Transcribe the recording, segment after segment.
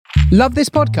Love this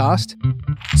podcast?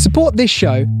 Support this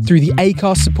show through the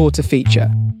Acast supporter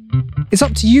feature. It's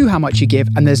up to you how much you give,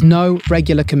 and there's no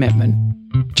regular commitment.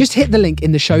 Just hit the link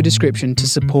in the show description to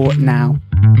support now.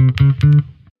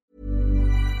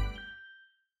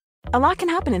 A lot can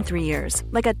happen in 3 years,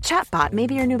 like a chatbot may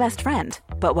be your new best friend.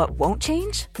 But what won't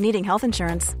change? Needing health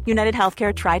insurance. United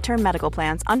Healthcare Tri-Term Medical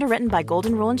Plans, underwritten by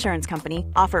Golden Rule Insurance Company,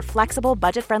 offer flexible,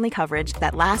 budget-friendly coverage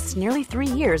that lasts nearly 3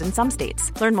 years in some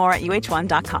states. Learn more at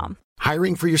uh1.com.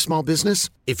 Hiring for your small business?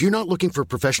 If you're not looking for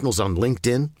professionals on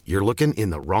LinkedIn, you're looking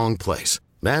in the wrong place.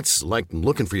 That's like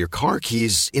looking for your car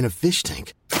keys in a fish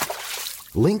tank.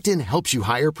 LinkedIn helps you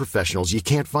hire professionals you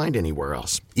can't find anywhere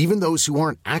else, even those who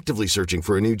aren't actively searching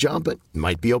for a new job but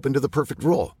might be open to the perfect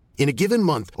role. In a given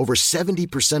month, over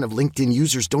 70% of LinkedIn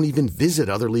users don't even visit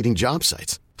other leading job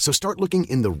sites. So start looking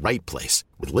in the right place.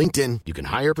 With LinkedIn, you can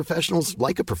hire professionals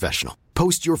like a professional.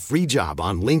 Post your free job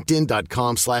on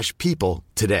linkedin.com/people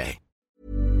today.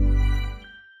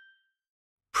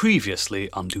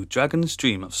 Previously on Do Dragons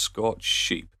Dream of Scorched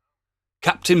Sheep,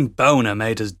 Captain Boner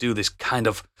made us do this kind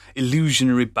of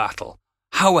illusionary battle.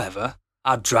 However,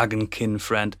 our dragonkin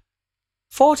friend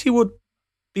thought he would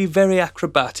be very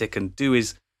acrobatic and do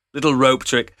his little rope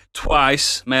trick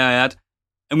twice, may I add,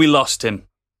 and we lost him.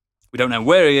 We don't know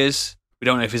where he is, we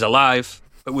don't know if he's alive,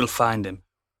 but we'll find him.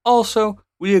 Also,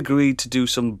 we agreed to do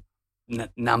some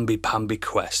namby-pamby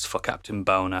quest for Captain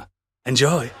Boner.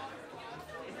 Enjoy!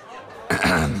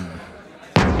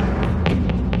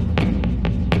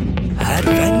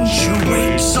 Adventure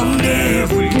waits on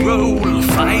every roll,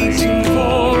 fighting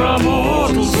for our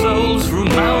mortal souls through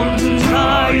mountains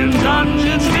high and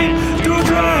dungeons deep, to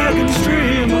Dragon's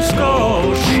Dream of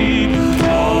Scorched Sheep.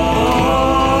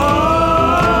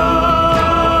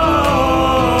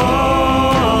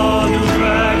 To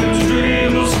Dragon's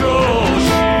Dream of Scorched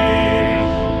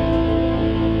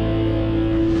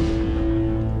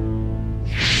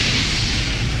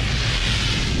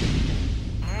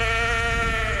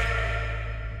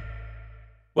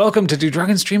Welcome to Do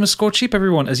Dragons Dream of Scorched Sheep,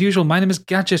 everyone. As usual, my name is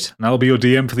Gadget, and I'll be your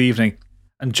DM for the evening.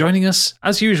 And joining us,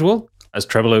 as usual, as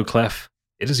Treble O'Clef,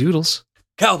 it is Oodles.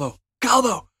 Calbo!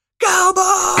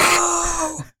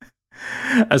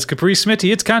 As Capri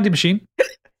Smitty, it's Candy Machine.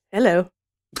 Hello.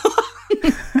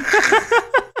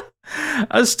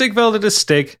 As Stigveld, it is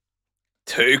Stig.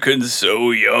 Taken so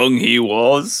young he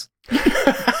was.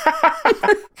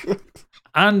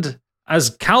 And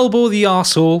as Calbo the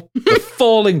arsehole, the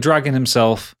falling dragon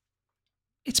himself,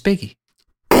 it's Biggie.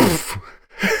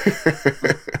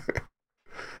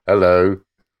 Hello.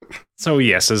 So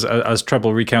yes, as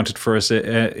Treble recounted for us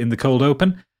in the cold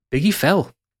open, Biggie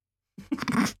fell.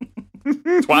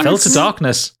 Twice. Fell to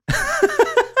darkness.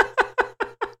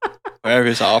 Where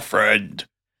is our friend?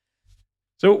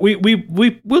 So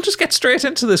we'll just get straight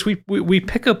into this. We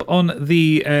pick up on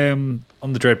the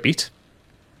Dreadbeat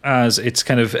as it's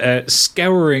kind of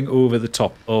scouring over the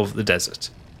top of the desert,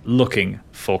 looking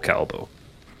for Calbo.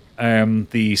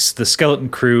 The skeleton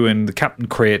crew and the Captain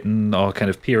Creighton are kind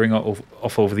of peering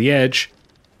off over the edge.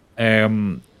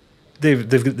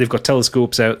 They've got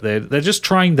telescopes out there. They're just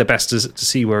trying their best to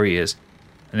see where he is.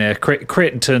 And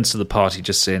Creighton turns to the party,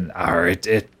 just saying,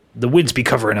 the winds be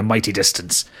covering a mighty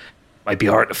distance. Might be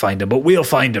hard to find him, but we'll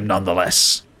find him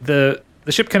nonetheless. The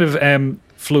ship kind of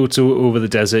floats over the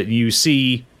desert, and you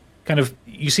see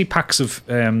packs of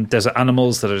desert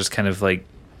animals that are just kind of like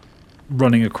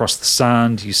running across the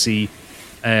sand. You see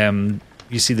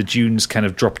the dunes kind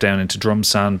of drop down into drum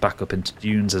sand, back up into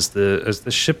dunes as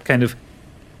the ship kind of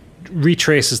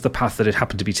retraces the path that it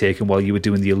happened to be taken while you were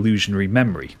doing the illusionary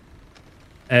memory.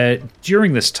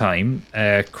 During this time,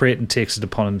 Creighton takes it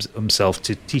upon himself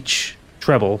to teach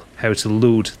Treble how to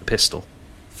load the pistol.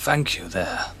 Thank you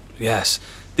there. Yes,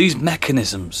 these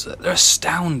mechanisms, they're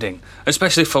astounding,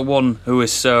 especially for one who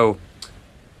is so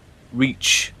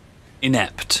reach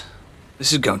inept.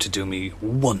 This is going to do me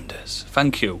wonders.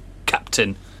 Thank you,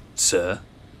 Captain, sir.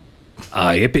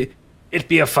 Aye, it'd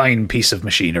be a fine piece of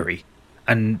machinery,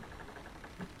 and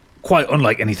quite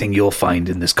unlike anything you'll find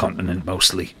in this continent,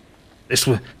 mostly. This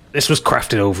was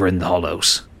crafted over in the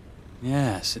Hollows.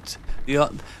 Yes, it's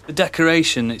the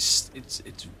decoration. It's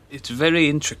very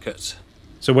intricate.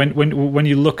 So when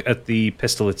you look at the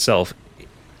pistol itself,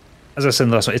 as I said in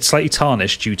the last one, it's slightly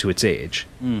tarnished due to its age.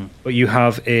 But you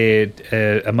have a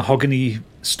mahogany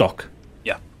stock.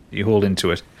 Yeah, that you hold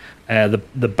into it.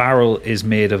 The barrel is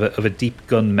made of a deep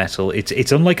gun metal.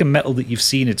 It's unlike a metal that you've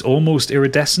seen. It's almost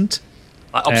iridescent,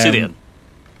 like obsidian.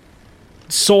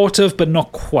 Sort of, but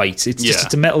not quite.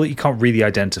 It's a metal that you can't really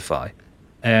identify.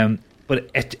 But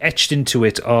etched into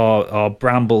it are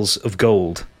brambles of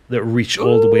gold that reach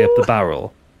all the way up the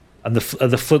barrel. and the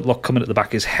flintlock coming at the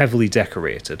back is heavily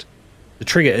decorated. The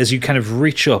trigger, as you kind of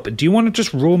reach up, do you want to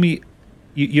just roll me?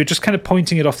 You're just kind of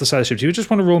pointing it off the side of the ship. Do you just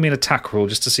want to roll me an attack roll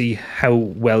just to see how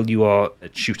well you are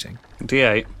at shooting?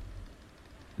 D8.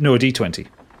 No, a D20.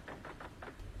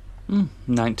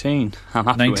 19. I'm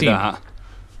happy 19. with that.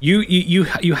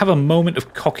 You have a moment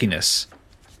of cockiness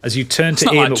as you turn to It's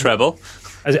not aim like at treble.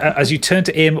 as you turn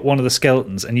to aim at one of the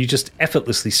skeletons, and you just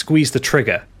effortlessly squeeze the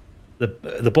trigger.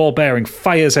 The ball bearing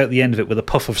fires out the end of it with a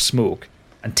puff of smoke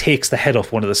and takes the head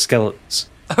off one of the skeletons.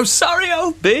 Oh, sorry,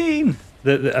 old bean.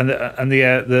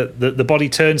 The body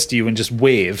turns to you and just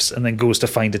waves, and then goes to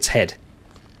find its head,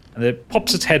 and it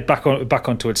pops its head back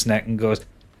onto its neck and goes,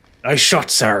 "Nice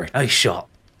shot, sir. Nice shot."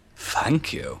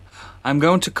 Thank you. I'm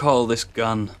going to call this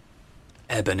gun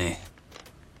Ebony.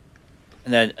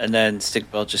 And then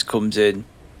Stigwell just comes in,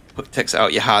 takes it out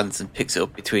of your hands and picks it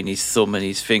up between his thumb and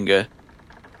his finger.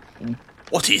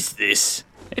 What is this?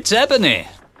 It's Ebony.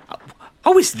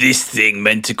 How is this thing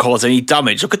meant to cause any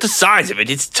damage? Look at the size of it.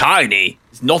 It's tiny.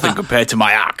 It's nothing compared to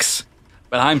my axe.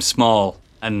 But I'm small,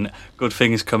 and good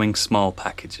things come in small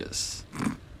packages.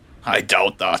 I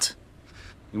doubt that.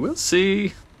 You will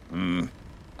see.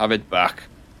 Have it back.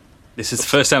 This is the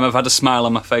first time I've had a smile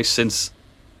on my face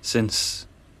since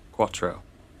Quattro.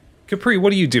 Capri,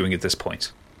 what are you doing at this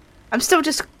point? I'm still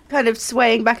just kind of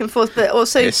swaying back and forth, but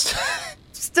also Pissed.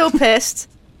 still pissed,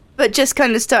 but just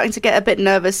kind of starting to get a bit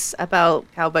nervous about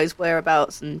Calbo's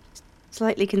whereabouts and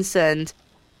slightly concerned.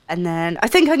 And then I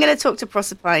think I'm going to talk to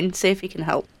Proserpine, see if he can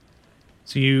help.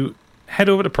 So you head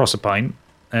over to Proserpine,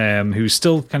 who's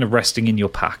still kind of resting in your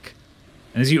pack.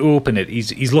 And as you open it,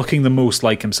 he's looking the most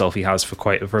like himself he has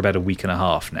for about a week and a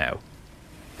half now.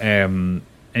 And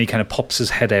he kind of pops his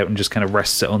head out and just kind of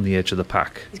rests it on the edge of the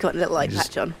pack. He's got a little eye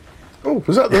patch on. Oh,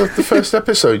 was that the first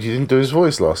episode? You didn't do his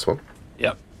voice last one?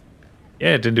 Yep.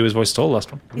 Yeah, didn't do his voice at all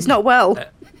last one. He's not well.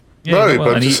 Yeah, No, well, but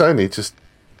I'm and just saying, he just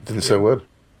didn't say a word.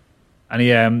 And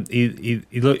he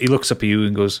looks up at you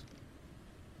and goes,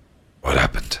 "What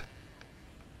happened?"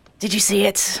 Did you see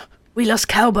it? We lost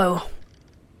Calbo.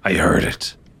 "I heard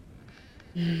it."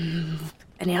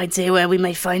 Any idea where we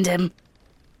may find him?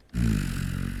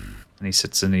 And he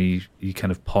sits and he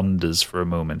kind of ponders for a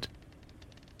moment.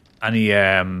 And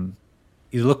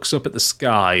he looks up at the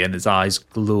sky and his eyes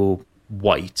glow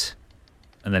white.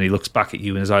 And then he looks back at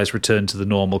you and his eyes return to the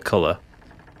normal colour.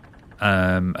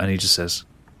 And he just says,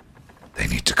 "They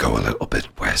need to go a little bit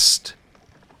west."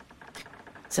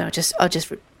 So I'll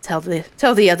just tell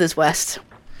the others west.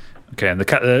 Okay, and the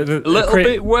A little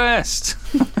bit west.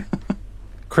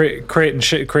 Creighton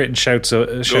shouts up.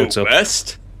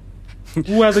 West?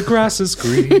 Where the grass is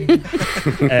green.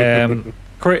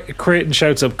 Creighton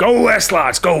shouts up, "Go west,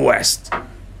 lads, go west."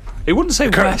 It wouldn't say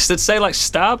west, it'd say like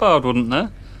starboard, wouldn't they?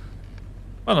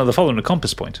 Well, no, they're following a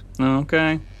compass point.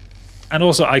 Okay. And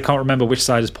also, I can't remember which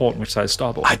side is port and which side is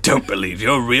starboard. I don't believe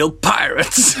you're real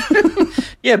pirates.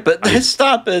 Yeah, but the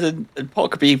starboard and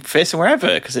port could be facing wherever,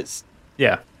 because it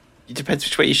depends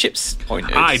which way your ship's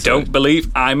pointed. I don't believe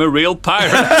I'm a real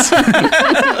pirate.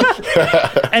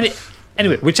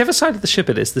 Anyway, whichever side of the ship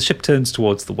it is, the ship turns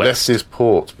towards the west. West is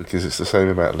port, because it's the same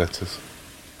amount of letters.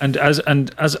 And as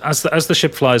the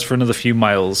ship flies for another few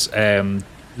miles,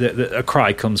 a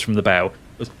cry comes from the bow.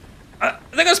 "I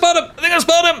think I spot him! I think I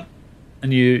spot him!"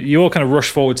 And you all kind of rush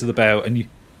forward to the bow, and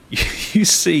you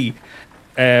see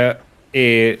a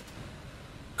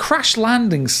crash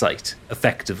landing site,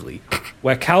 effectively,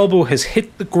 where Calbo has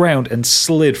hit the ground and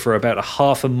slid for about a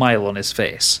half a mile on his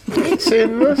face. It's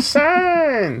in the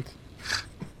sand!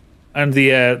 And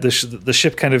the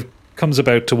ship kind of comes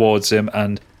about towards him,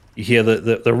 and you hear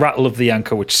the rattle of the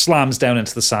anchor, which slams down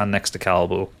into the sand next to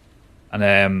Calbo,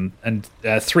 and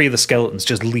three of the skeletons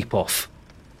just leap off.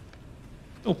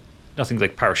 Oh, nothing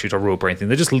like parachute or rope or anything.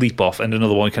 They just leap off, and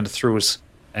another one kind of throws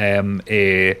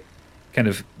a kind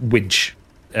of winch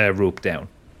rope down,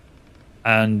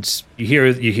 and you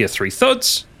hear three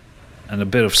thuds and a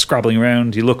bit of scrabbling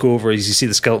around. You look over as you see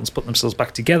the skeletons put themselves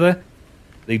back together.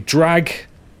 They drag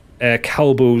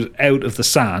Calbo out of the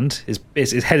sand.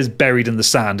 His head is buried in the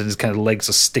sand and his kind of legs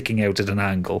are sticking out at an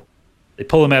angle. They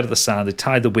pull him out of the sand. They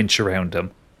tie the winch around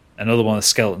him. Another one of the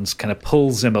skeletons kind of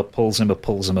pulls him up,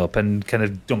 and kind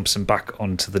of dumps him back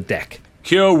onto the deck.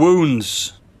 Cure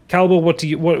wounds. Calbo,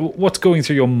 what's going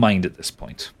through your mind at this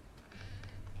point?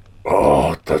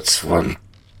 Oh, that's one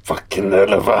fucking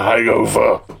hell of a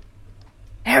hangover.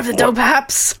 Hair of the doe,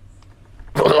 perhaps?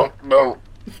 Oh, no.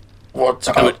 What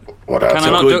happened?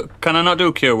 Can I not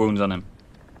do cure wounds on him?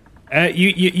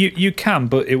 You can,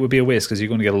 but it would be a waste because you're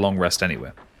going to get a long rest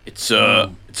anyway. It's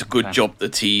a good job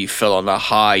that he fell on a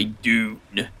high dune.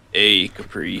 A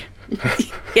Capri.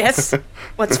 Yes.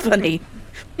 What's funny?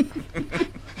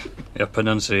 Your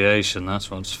pronunciation, that's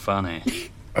what's funny.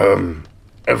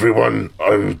 Everyone,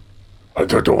 I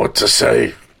don't know what to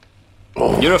say.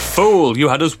 Oh. You're a fool. You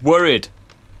had us worried.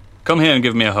 Come here and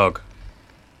give me a hug.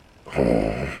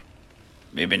 Oh.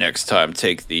 Maybe next time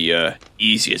take the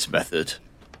easiest method,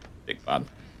 big man.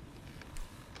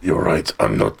 You're right,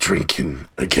 I'm not drinking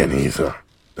again either.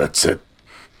 That's it.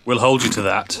 We'll hold you to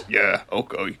that. Yeah,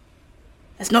 okay.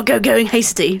 Let's not go going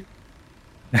hasty.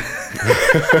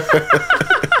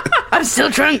 I'm still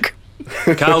drunk.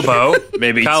 Calbo.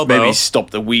 Maybe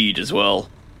stop the weed as well.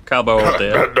 Calbo, old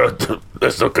dear.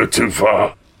 Let's not go too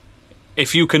far.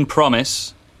 If you can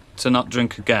promise to not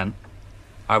drink again,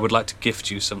 I would like to gift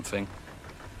you something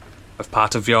as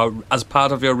part of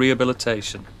your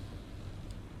rehabilitation.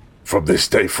 From this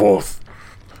day forth,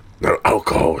 no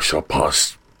alcohol shall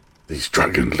pass these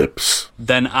dragon lips.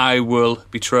 Then I will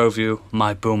betroth you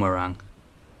my boomerang.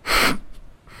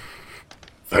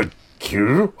 Thank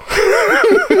you.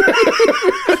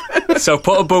 So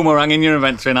put a boomerang in your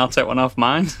inventory and I'll take one off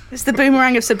mine. It's the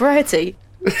boomerang of sobriety.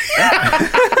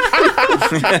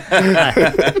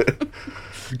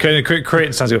 Kind of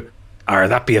Creighton stands go,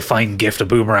 that'd be a fine gift, a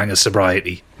boomerang of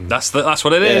sobriety. That's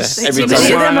what it is. Yeah. Every It's a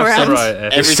time- boomerang of around.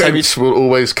 sobriety. Every time you, Sense will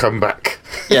always come back.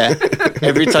 yeah,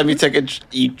 every time you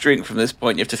drink from this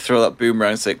point, you have to throw that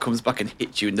boomerang so it comes back and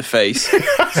hits you in the face, So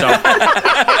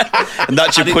and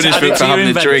that's your Add it punishment to for your having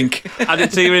a inven- drink. add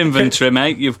it to your inventory,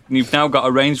 mate. You've now got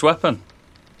a ranged weapon.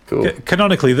 Cool.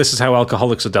 Canonically, this is how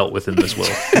alcoholics are dealt with in this world.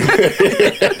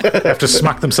 They have to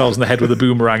smack themselves in the head with a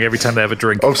boomerang every time they have a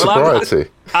drink. Of sobriety.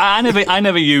 I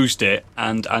never used it,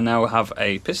 and I now have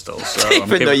a pistol. So I'm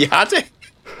Even though you had it.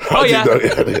 Oh yeah, No, you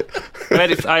had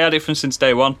it. I had it from since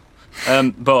day one.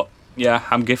 But yeah,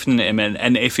 I'm gifting it him,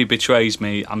 and if he betrays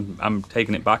me, I'm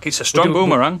taking it back. It's a strong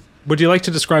boomerang. Would you like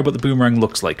to describe what the boomerang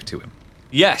looks like to him?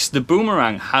 Yes, the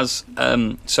boomerang has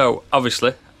so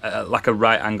obviously like a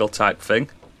right angle type thing.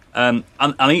 On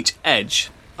each edge,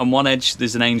 on one edge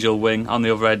there's an angel wing, on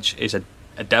the other edge is a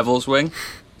devil's wing.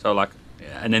 So like,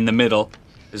 and in the middle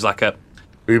there's like a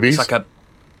Boobies? it's like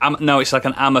it's like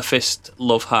an amethyst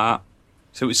love heart.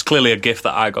 So it's clearly a gift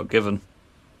that I got given.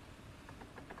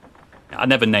 I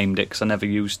never named it because I never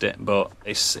used it, but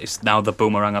it's now the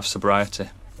boomerang of sobriety.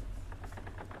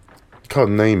 You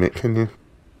can't name it, can you?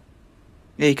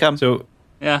 Yeah, you can. So,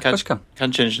 Yeah, of course you can.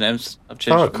 Can change names. I've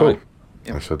changed. Oh, mine. cool.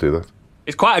 Yep. I shall do that.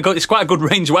 It's quite a good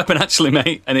ranged weapon actually,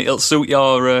 mate, and it'll suit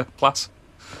your class.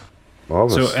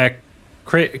 Marvellous. so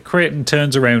Creighton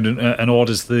turns around and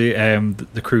orders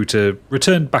the crew to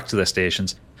return back to their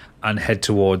stations and head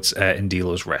towards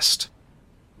Indilo's Rest.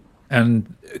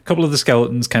 And a couple of the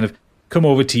skeletons kind of come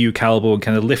over to you, Calbo, and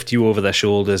kind of lift you over their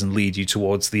shoulders and lead you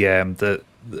towards the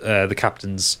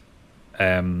captain's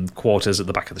quarters at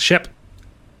the back of the ship,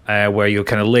 where you're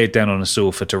kind of laid down on a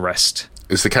sofa to rest.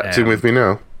 Is the captain with me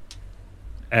now?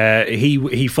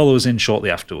 He follows in shortly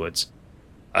afterwards.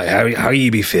 How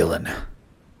you be feeling?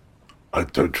 I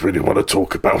don't really want to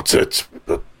talk about it,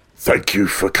 but thank you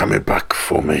for coming back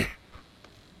for me.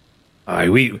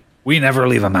 We never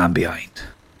leave a man behind.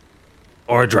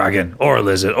 Or a dragon, or a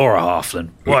lizard, or a halfling,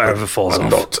 whatever falls I'm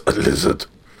off. not a lizard.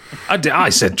 I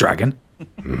said dragon.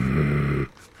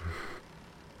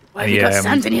 Why have you got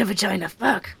sand in your vagina?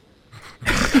 Fuck.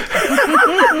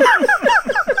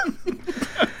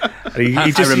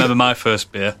 I remember my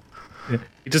first beer.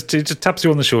 He just taps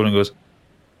you on the shoulder and goes,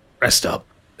 "Rest up.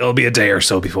 It'll be a day or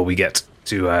so before we get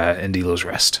to Indilo's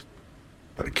Rest."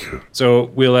 Thank you. So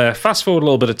we'll fast forward a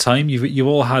little bit of time. You've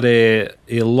all had a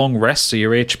long rest, so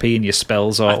your HP and your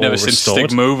spells are I've never all seen restored.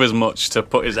 Stig move as much to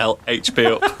put his HP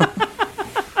up.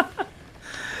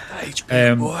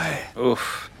 HP boy.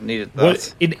 Oof, needed that.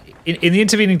 What in the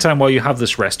intervening time while you have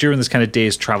this rest during this kind of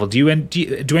day's travel? Do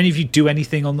any of you do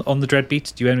anything on the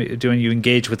Dreadbeat? Do any of you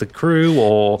engage with the crew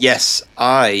or? Yes,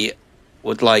 I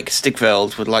would like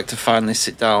Stigveld would like to finally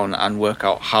sit down and work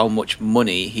out how much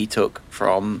money he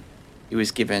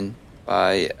was given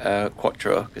by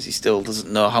Quattro, because he still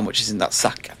doesn't know how much is in that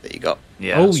sack that he got.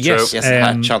 Yeah, Oh, that's yes. true. He hasn't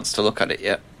had a chance to look at it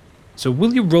yet. So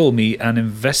will you roll me an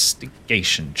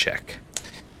investigation check?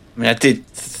 I mean, I did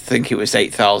think it was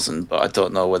 8,000, but I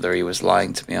don't know whether he was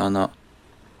lying to me or not.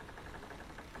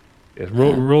 Yeah,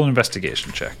 roll an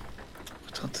investigation check.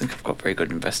 I don't think I've got very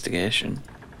good investigation.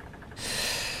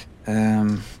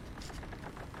 Need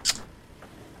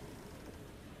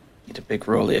a big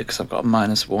roll here because I've got a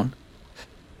 -1.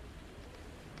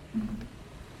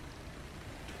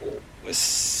 It was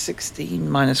 16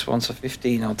 -1, so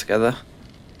 15 altogether.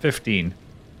 15.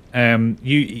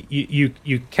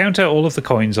 You count out all of the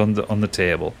coins on the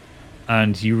table,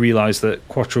 and you realise that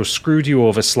Quattro screwed you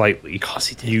over slightly. Of course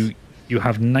he did. You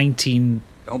have 1938.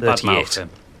 Don't badmouth him.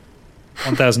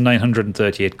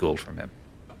 1,938 gold from him.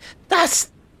 That's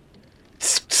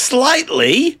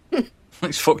slightly.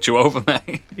 He's fucked you over,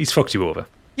 mate. He's fucked you over.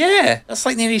 Yeah, that's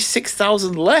like nearly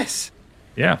 6,000 less.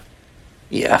 Yeah.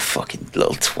 Yeah, fucking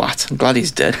little twat. I'm glad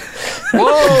he's dead.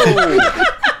 Whoa!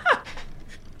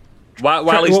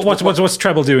 What's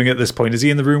Treble doing at this point? Is he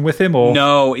in the room with him, or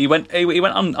No, he went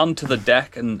onto the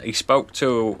deck and he spoke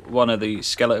to one of the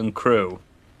skeleton crew.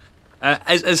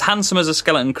 As handsome as a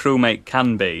skeleton crewmate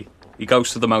can be, he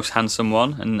goes to the most handsome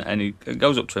one and he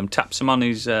goes up to him, taps him on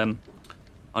his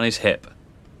hip.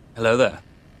 Hello there.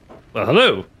 Well,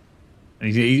 hello.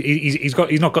 And he's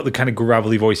not got the kind of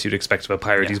gravelly voice you'd expect of a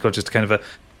pirate. Yeah. He's got just kind of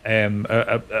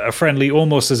a friendly,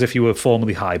 almost as if you were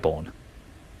formerly highborn.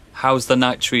 How's the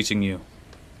night treating you?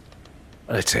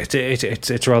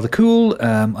 It's rather cool.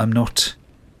 I'm not.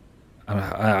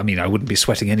 I mean, I wouldn't be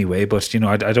sweating anyway, but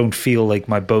I don't feel like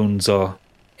my bones are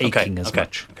aching as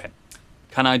much. Okay.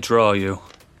 Can I draw you?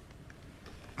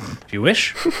 If you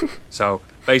wish. So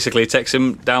basically, he takes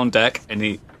him down deck and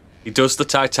he does the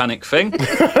Titanic thing.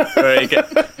 Where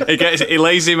he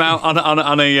lays him out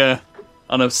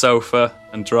on a sofa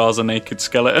and draws a naked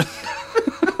skeleton.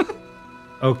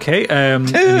 Okay. And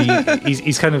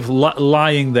he's kind of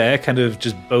lying there, kind of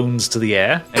just bones to the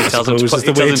air. And he tells him to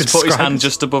put his hand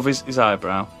just above his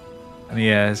eyebrow. And he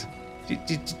has.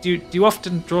 Do you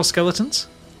often draw skeletons?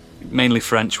 Mainly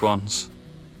French ones.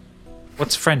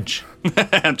 What's French?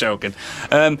 I'm joking.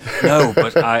 No,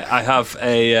 but I have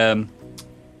a.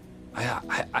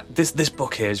 This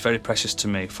book here is very precious to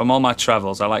me. From all my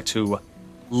travels, I like to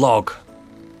log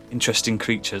interesting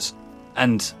creatures,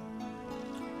 and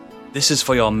this is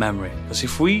for your memory. Because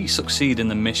if we succeed in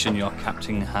the mission your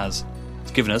captain has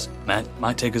given us,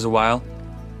 might take us a while.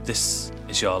 This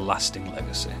is your lasting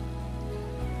legacy.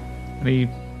 And he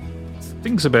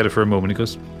thinks about it for a moment. He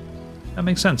goes, "That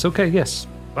makes sense. Okay, yes,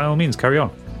 by all means, carry on."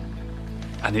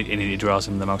 And he draws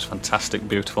him the most fantastic,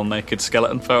 beautiful naked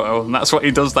skeleton photo, and that's what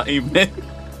he does that evening.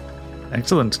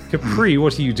 Excellent. Capri,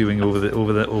 what are you doing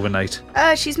overnight?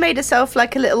 She's made herself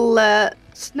like a little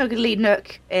snuggly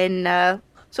nook in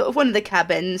sort of one of the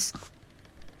cabins.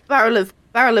 Barrel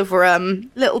of rum,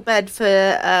 little bed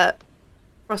for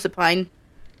Proserpine,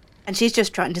 and she's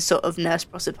just trying to sort of nurse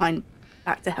Proserpine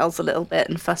back to health a little bit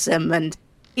and fuss him, and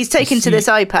he's taken to this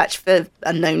eye patch for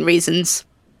unknown reasons.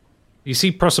 You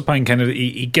see Proserpine kind of,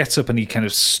 he gets up and he kind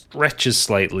of stretches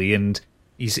slightly, and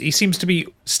he seems to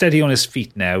be steady on his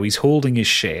feet now. He's holding his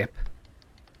shape,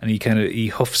 and he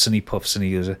huffs and he puffs, and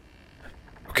he goes,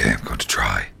 Okay, I'm going to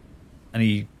try. and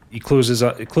he closes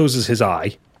his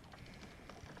eye.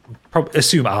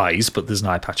 Assume eyes, but there's an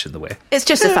eye patch in the way. It's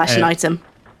just a fashion item.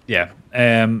 Yeah,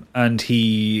 and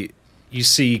you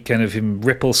see kind of him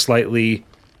ripple slightly,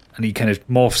 and he kind of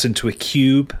morphs into a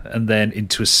cube and then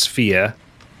into a sphere.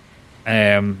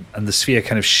 And the sphere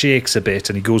kind of shakes a bit,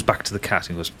 and he goes back to the cat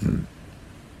and goes,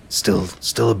 Still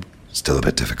a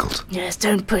bit difficult. Yes,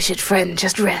 don't push it, friend.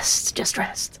 Just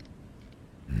rest.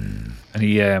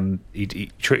 and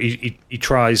he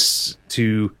tries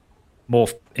to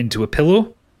morph into a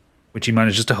pillow, which he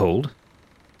manages to hold,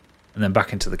 and then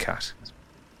back into the cat.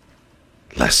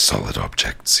 Less solid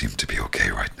objects seem to be okay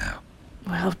right now.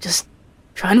 Well, just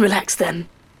try and relax then.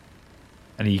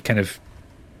 And he kind of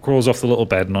crawls off the little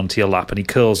bed and onto your lap, and he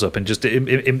curls up, and just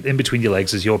in between your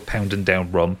legs as you're pounding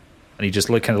down rum, and he just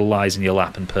kind of lies in your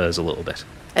lap and purrs a little bit.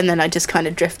 And then I just kind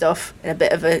of drift off in a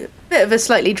bit of a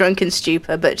slightly drunken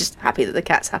stupor, but just happy that the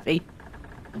cat's happy.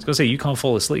 I was going to say, you can't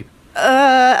fall asleep.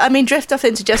 Drift off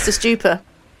into just a stupor.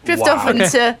 Drift off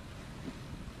into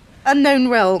unknown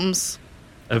realms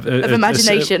of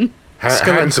imagination.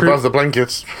 Hands above the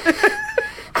blankets.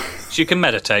 She can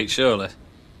meditate, surely.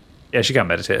 Yeah, she can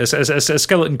meditate. A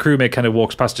skeleton crewmate kind of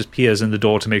walks past, just peers in the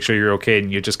door to make sure you're okay,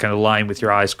 and you're just kind of lying with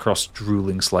your eyes crossed,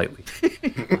 drooling slightly.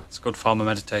 It's a good form of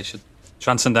meditation.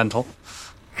 Transcendental.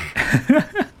 I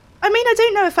mean, I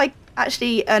don't know if I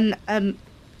actually I'm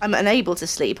unable to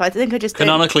sleep. I think I just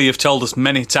Canonically, you've told us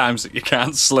many times that you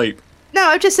can't sleep. No,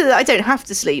 I've just said that I don't have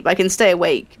to sleep. I can stay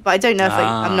awake, but I don't know if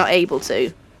I'm not able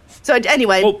to. So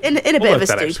anyway, Well, in a bit of a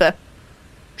stupor.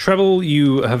 Treble,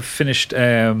 you have finished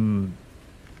drawing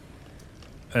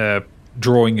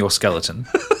your skeleton,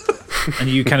 and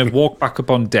you kind of walk back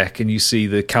up on deck, and you see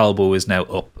the Calbo is now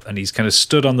up, and he's kind of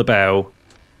stood on the bow,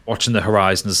 watching the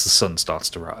horizon as the sun starts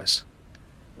to rise.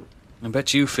 I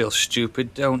bet you feel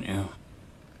stupid, don't you?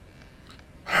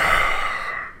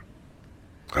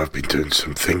 I've been doing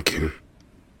some thinking.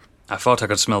 I thought I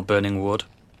could smell burning wood.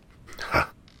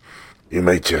 You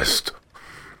may jest.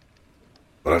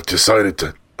 But I've decided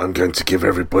that I'm going to give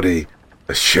everybody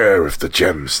a share of the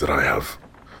gems that I have.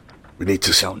 We need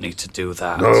to... Don't need to do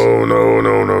that.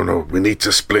 No. We need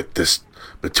to split this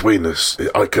between us.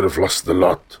 I could have lost the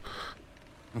lot.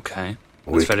 Okay.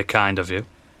 That's very kind of you.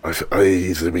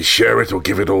 Either we share it or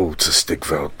give it all to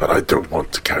Stigveld, but I don't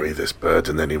want to carry this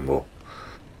burden anymore.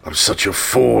 I'm such a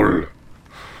fool.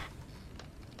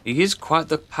 He is quite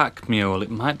the pack mule.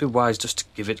 It might be wise just to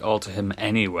give it all to him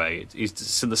anyway.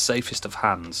 He's in the safest of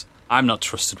hands. I'm not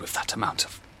trusted with that amount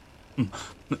of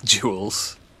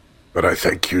jewels. But I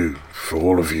thank you, for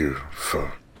all of you,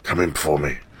 for coming for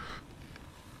me.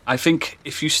 I think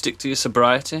if you stick to your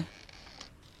sobriety,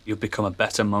 you'll become a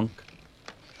better monk,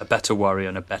 a better warrior,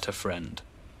 and a better friend.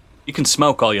 You can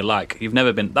smoke all you like.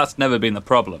 That's never been the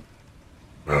problem.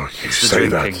 Well, you It's the say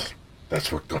drinking. that. That's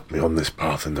what got me on this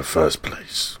path in the first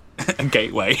place. A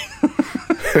gateway.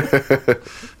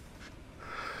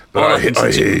 But I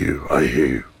hear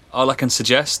you. All I can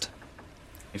suggest,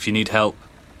 if you need help,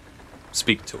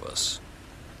 speak to us.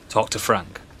 Talk to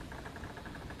Frank.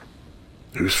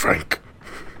 Who's Frank?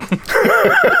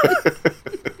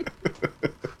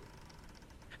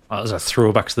 That was a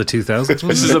throwback to the 2000s.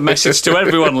 This is a message to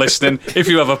everyone listening. If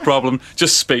you have a problem,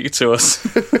 just speak to us.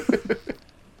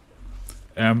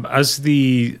 As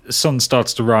the sun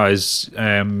starts to rise,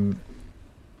 can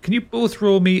you both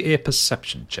roll me a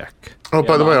perception check? Oh,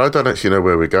 by the way, I don't actually know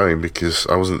where we're going because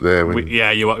I wasn't there when... We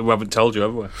haven't told you,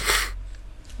 have we?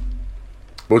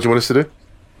 What do you want us to do?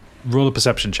 Roll a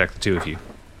perception check, the two of you.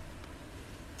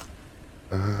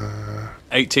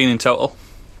 18 in total.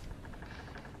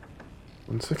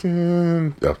 1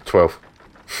 second. Yeah, 12.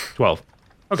 12.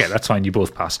 Okay, that's fine. You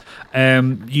both pass.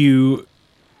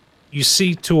 You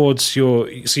see towards your...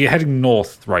 So you're heading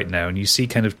north right now, and you see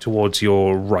kind of towards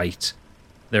your right,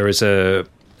 there is a...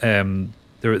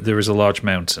 There is a large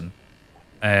mountain,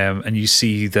 and you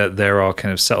see that there are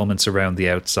kind of settlements around the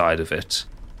outside of it,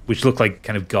 which look like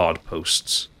kind of guard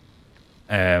posts.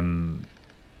 And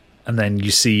then you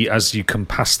see, as you come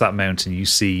past that mountain, you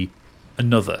see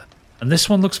another. And this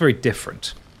one looks very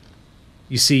different.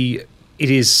 You see,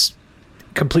 it is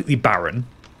completely barren,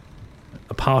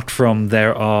 apart from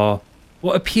there are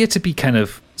what appear to be kind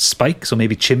of spikes or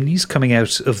maybe chimneys coming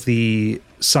out of the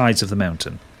sides of the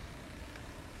mountain.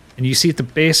 And you see at the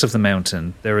base of the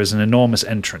mountain, there is an enormous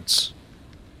entrance.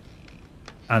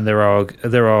 And there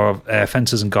are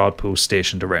fences and guard posts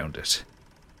stationed around it.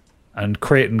 And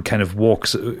Creighton kind of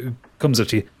comes up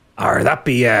to you. That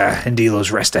be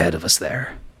Endilo's Rest ahead of us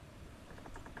there.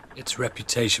 Its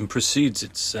reputation precedes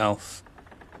itself.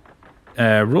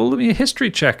 Roll me a history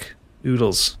check,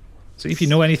 Oodles. See if you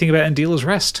know anything about Endilo's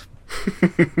Rest.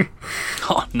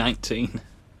 19.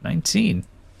 19.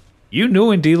 You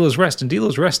know Endilo's Rest.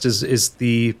 Endilo's Rest is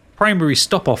the primary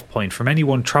stop-off point from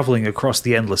anyone travelling across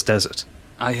the endless desert.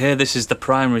 I hear this is the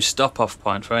primary stop-off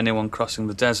point for anyone crossing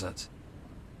the desert.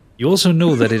 You also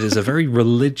know that it is a very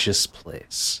religious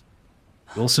place.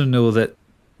 You also know that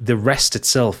the Rest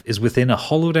itself is within a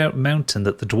hollowed-out mountain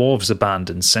that the dwarves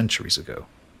abandoned centuries ago.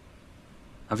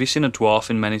 Have you seen a dwarf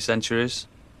in many centuries?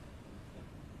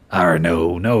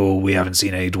 No, we haven't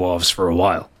seen any dwarves for a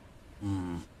while.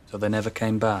 So they never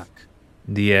came back.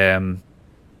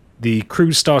 The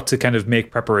crews start to kind of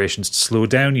make preparations to slow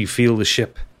down. You feel the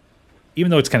ship,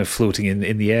 even though it's kind of floating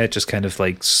in the air, just kind of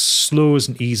like slows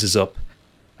and eases up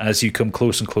as you come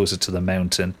closer and closer to the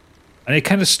mountain. And it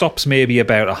kind of stops maybe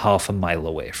about a half a mile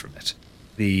away from it.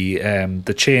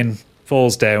 The chain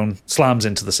falls down, slams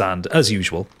into the sand, as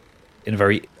usual, in a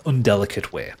very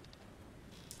undelicate way.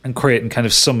 And Creighton kind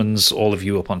of summons all of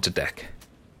you up onto deck.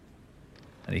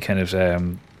 And he kind of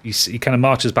he kind of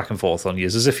marches back and forth on you,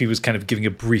 as if he was kind of giving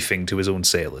a briefing to his own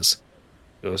sailors.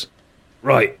 He goes,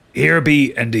 "Right, here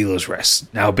be Endilo's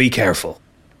Rest. Now be careful.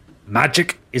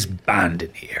 Magic is banned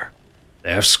in here.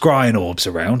 There are scrying orbs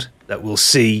around that will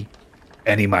see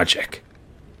any magic.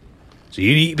 So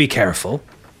you need to be careful.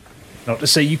 Not to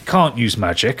say you can't use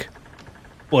magic,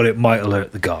 but it might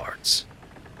alert the guards.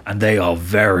 And they are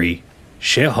very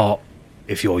shit hot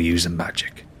if you're using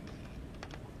magic.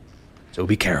 So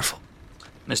be careful."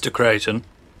 Mr. Creighton,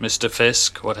 Mr.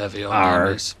 Fisk, whatever your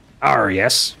name is.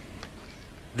 Yes.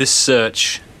 This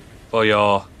search for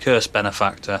your cursed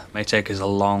benefactor may take us a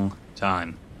long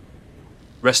time.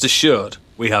 Rest assured,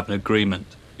 we have an agreement.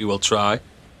 We will try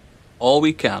all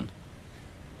we can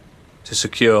to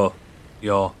secure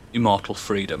your immortal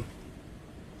freedom.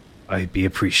 I'd be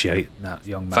appreciating that,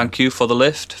 young man. Thank you for the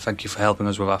lift. Thank you for helping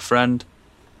us with our friend.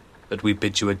 But we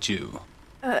bid you adieu.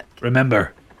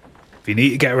 Remember, if you need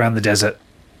to get around the desert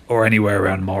or anywhere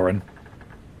around Morin,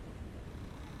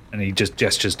 and he just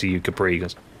gestures to you, Capri, he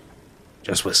goes,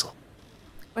 just whistle.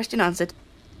 Question answered.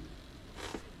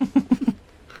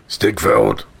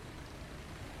 Stigveld,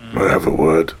 I have a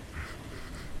word.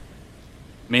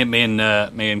 Me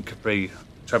and Capri,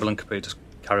 Treble and Capri, just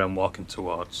carry on walking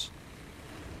towards.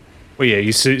 Well, yeah.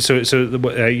 You're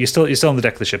still on the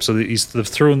deck of the ship. So he's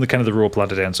throwing the rope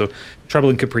ladder down. So Treble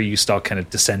and Capri, you start kind of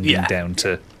descending down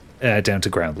to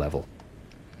ground level.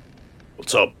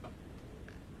 What's up?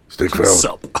 Stigveld. What's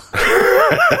up?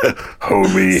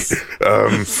 Homie.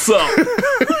 Sup?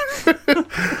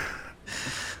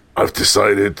 I've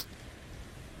decided,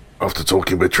 after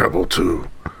talking with Treble too,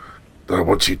 that I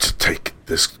want you to take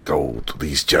this gold,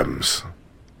 these gems.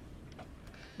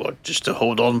 What, just to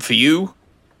hold on for you?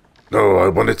 No, I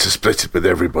wanted to split it with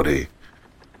everybody.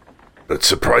 But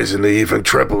surprisingly, even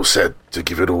Treble said to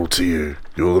give it all to you.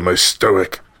 You're the most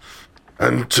stoic.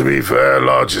 And to be fair,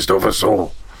 largest of us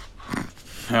all.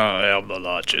 I am the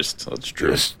largest, that's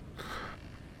true. Yes.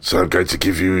 So I'm going to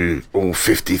give you all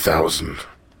 50,000.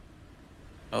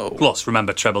 Oh. Plus,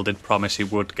 remember, Treble did promise he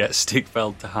would get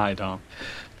Stigveld to hide on.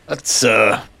 That's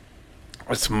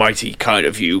mighty kind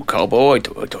of you, Cowboy.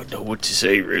 I don't know what to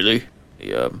say, really.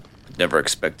 I never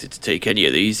expected to take any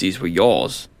of these. These were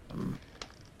yours.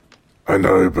 I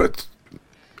know, but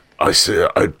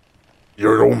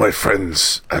you're all my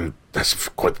friends, and that's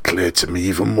quite clear to me,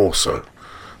 even more so,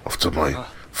 after my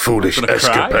foolish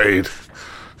escapade.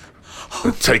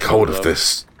 But take hold of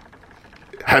this.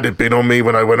 Had it been on me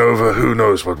when I went over, who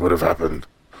knows what would have happened.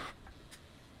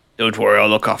 Don't worry, I'll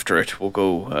look after it. We'll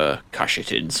go cash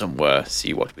it in somewhere,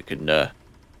 see what we can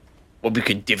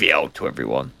divvy out to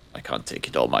everyone. I can't take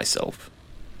it all myself.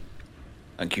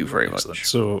 Thank you very much.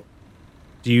 So,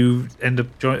 do you end up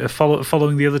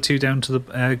following the other two down to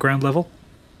the ground level?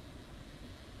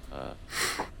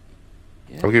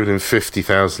 Yeah. I'm giving him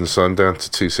 50,000, so I'm down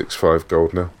to 265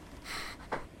 gold now.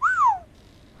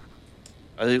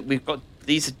 We've got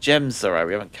these are gems, though, right?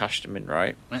 We haven't cashed them in,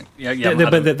 right? Yeah.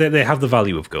 But they have the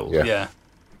value of gold. Yeah.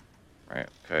 Right.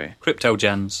 Okay. Crypto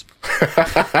gems.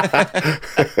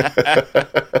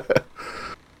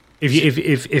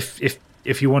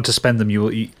 If you want to spend them,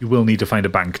 you will need to find a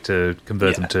bank to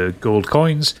convert them to gold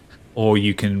coins, or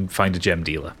you can find a gem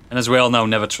dealer. And as we all know,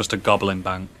 never trust a goblin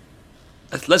bank.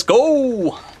 Let's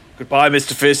go! Goodbye,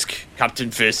 Mr. Fisk,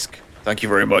 Captain Fisk. Thank you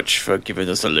very much for giving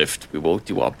us a lift. We will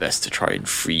do our best to try and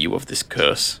free you of this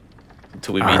curse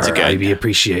until we meet again. We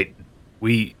appreciate.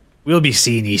 We'll be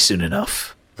seeing you soon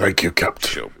enough. Thank you, Captain.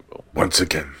 Sure we will. Once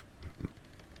again.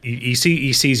 He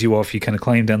sees you off. You kind of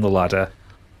climb down the ladder,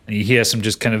 and you hear some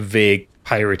just kind of vague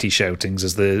piratey shoutings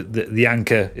as the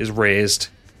anchor is raised,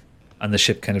 and the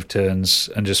ship kind of turns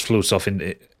and just floats off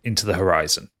into the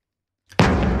horizon.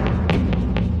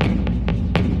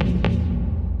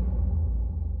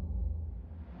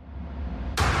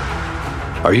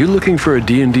 Are you looking for a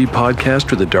D&D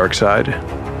podcast with a dark side?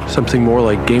 Something more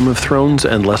like Game of Thrones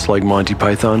and less like Monty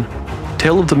Python?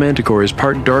 Tale of the Manticore is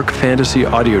part dark fantasy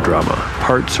audio drama,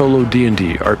 part solo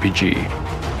D&D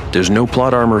RPG. There's no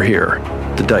plot armor here.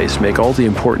 The dice make all the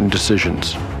important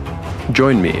decisions.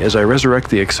 Join me as I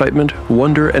resurrect the excitement,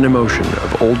 wonder, and emotion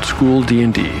of old school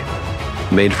D&D.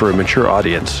 Made for a mature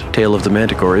audience, Tale of the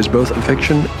Manticore is both a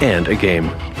fiction and a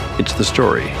game. It's the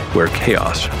story where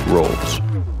chaos rolls.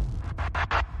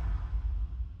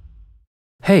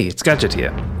 Hey, it's Gadget here.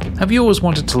 Have you always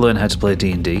wanted to learn how to play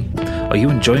D&D? Are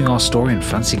you enjoying our story and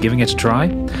fancy giving it a try?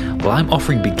 Well, I'm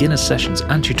offering beginner sessions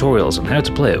and tutorials on how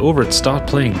to play over at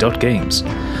startplaying.games.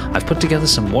 I've put together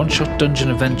some one-shot dungeon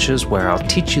adventures where I'll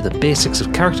teach you the basics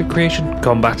of character creation,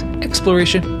 combat,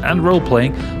 exploration, and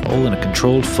role-playing, all in a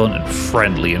controlled, fun, and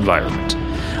friendly environment.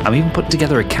 I'm even putting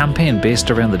together a campaign based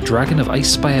around the Dragon of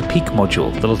Icespire Peak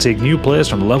module that'll take new players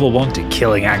from level 1 to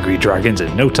killing angry dragons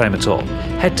in no time at all.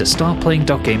 Head to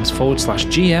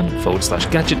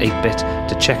startplaying.games/GM/Gadget8bit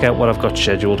to check out what I've got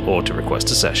scheduled or to request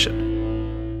a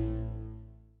session.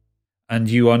 And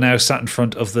you are now sat in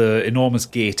front of the enormous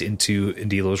gate into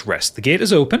Indilo's Rest. The gate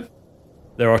is open.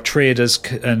 There are traders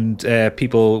and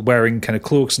people wearing kind of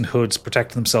cloaks and hoods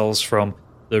protecting themselves from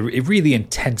the really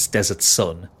intense desert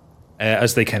sun.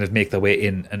 As they kind of make their way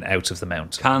in and out of the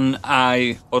mountain. Can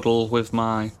I huddle with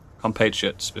my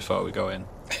compatriots before we go in?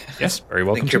 Yes, very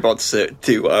welcome. I think you're about to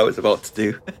do what I was about to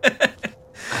do.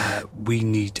 We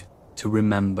need to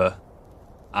remember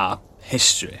our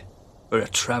history. We're a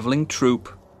travelling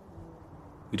troupe.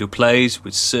 We do plays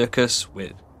with circus.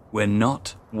 We're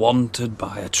not wanted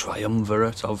by a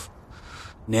triumvirate of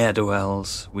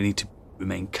ne'er-do-wells. We need to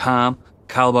remain calm.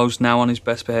 Calbo's now on his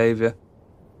best behaviour.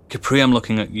 Capri, I'm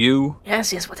looking at you.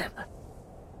 Yes, whatever.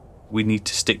 We need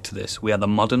to stick to this. We are the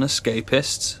modern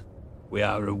escapists. We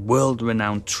are a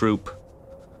world-renowned troupe.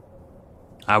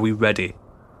 Are we ready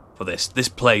for this. This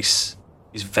place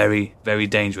is very, very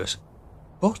dangerous.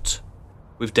 But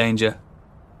with danger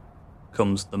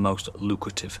comes the most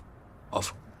lucrative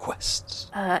of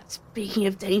quests. Speaking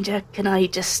of danger, can I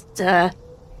just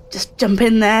jump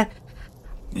in there?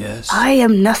 Yes. I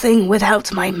am nothing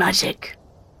without my magic.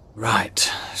 Right,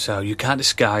 so you can't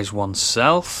disguise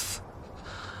oneself.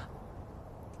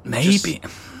 Maybe.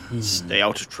 Stay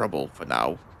out of trouble for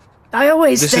now. I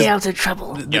always stay out of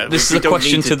trouble. This is a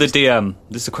question to the DM.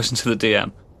 This is a question to the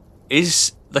DM.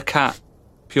 Is the cat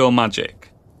pure magic?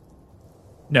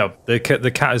 No, the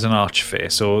cat is an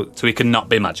archfey, so he cannot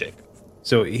be magic.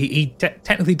 So he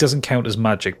technically doesn't count as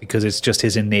magic because it's just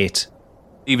his innate.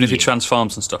 Even if he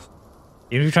transforms and stuff.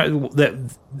 Even if you try,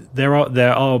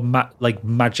 there are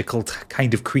magical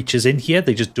kind of creatures in here.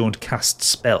 They just don't cast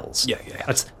spells. Yeah.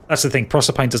 That's the thing.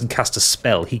 Proserpine doesn't cast a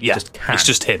spell. He just can. It's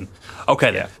just him.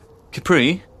 Okay then.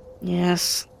 Capri.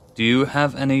 Yes. Do you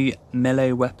have any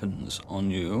melee weapons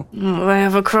on you? Oh, I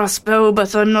have a crossbow,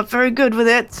 but I'm not very good with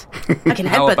it. I can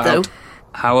headbutt though.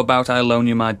 How about I loan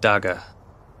you my dagger?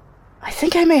 I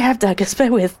think I may have daggers.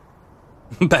 Bear with.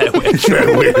 Bear with.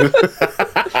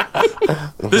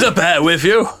 There's a bear with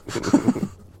you.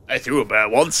 I threw a bear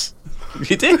once.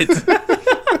 You did.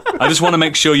 I just want to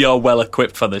make sure you're well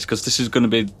equipped for this because this is going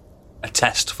to be a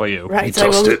test for you. Right, you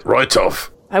tossed it right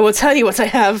off. I will tell you what I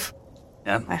have.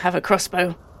 Yeah. I have a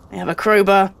crossbow. I have a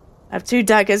crowbar. I have 2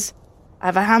 daggers. I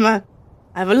have a hammer.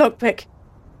 I have a lockpick.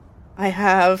 I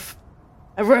have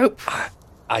a rope.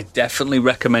 I definitely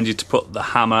recommend you to put the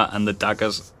hammer and the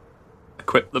daggers.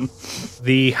 Equip them.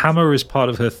 The hammer is part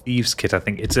of her thieves' kit. I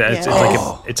think it's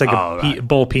like a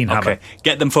ball peen hammer. Okay,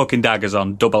 get them fucking daggers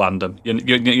on. Double hand them.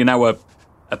 You're now a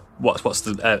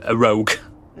rogue.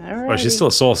 Alrighty. Well, she's still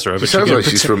a sorcerer. She sounds like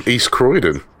she's from East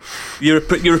Croydon. You're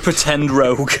a pretend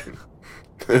rogue.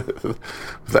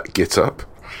 That get up.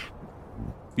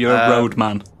 You're a road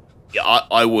man. Yeah,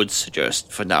 I would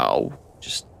suggest for now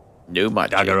just no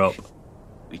magic. Dagger up.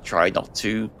 We try not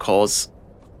to cause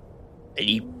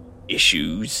any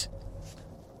issues.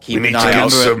 We need to get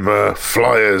some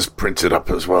flyers printed up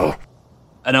as well.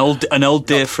 An old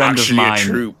dear friend of mine. Actually,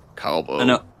 a troop,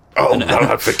 Calbo.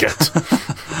 I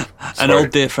forget. An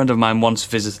old dear friend of mine once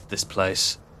visited this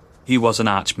place. He was an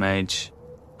archmage.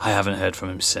 I haven't heard from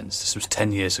him since. This was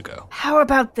 10 years ago. How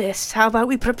about this? How about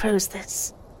we propose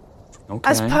this? Okay.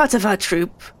 As part of our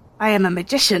troupe, I am a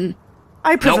magician.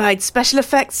 I provide special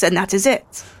effects, and that is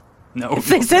it. No. If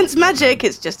they sense magic,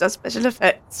 it's just our special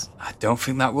effects. I don't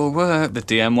think that will work. The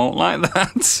DM won't like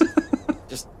that.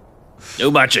 Just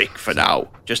no magic for now.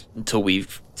 Just until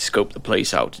we've scoped the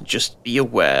place out. And just be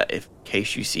aware, in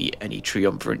case you see any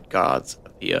triumvirate guards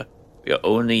appear, we are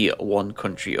only one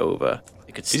country over.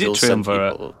 They could still send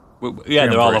people. Yeah,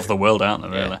 they're all over the world, aren't they,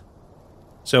 really? Yeah.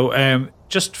 So,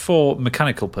 just for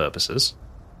mechanical purposes,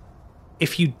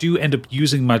 if you do end up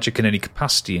using magic in any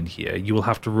capacity in here, you will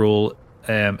have to roll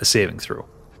a saving throw.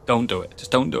 Don't do it.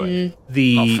 Just don't do it.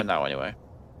 Not for now, anyway.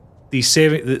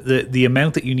 The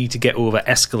amount that you need to get over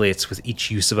escalates with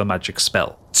each use of a magic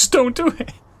spell. Just don't do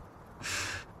it.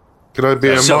 Can I be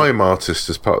a mime artist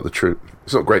as part of the troupe?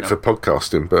 It's not great for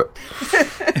podcasting, but...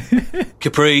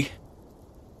 Capri,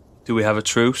 do we have a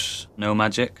truce? No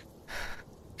magic?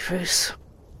 Truce.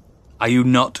 Are you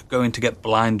not going to get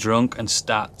blind drunk and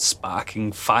start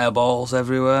sparking fireballs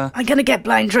everywhere? I'm gonna get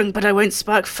blind drunk, but I won't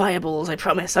spark fireballs, I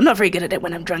promise. I'm not very good at it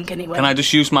when I'm drunk anyway. Can I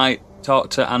just use my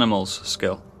talk to animals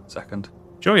skill? Second.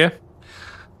 Sure, yeah.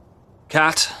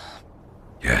 Cat?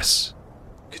 Yes?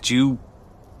 Could you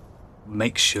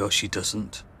make sure she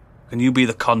doesn't? Can you be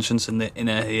the conscience in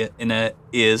her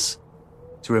ears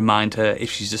to remind her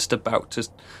if she's just about to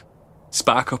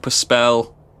spark up a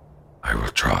spell? I will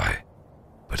try.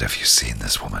 But have you seen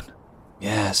this woman?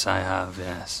 Yes, I have,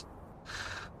 yes.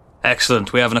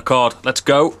 Excellent, we have an accord. Let's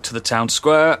go to the town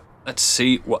square. Let's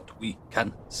see what we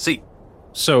can see.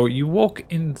 So you walk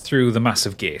in through the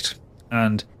massive gate,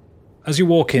 and as you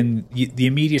walk in, the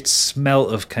immediate smell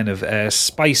of kind of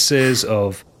spices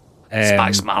of...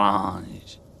 Spice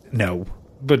melange. No,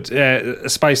 but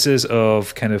spices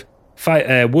of kind of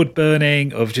wood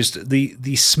burning, of just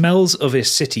the smells of a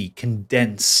city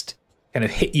condensed kind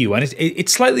of hit you, and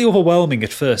it's slightly overwhelming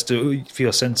at first for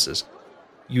your senses.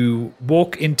 You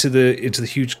walk into the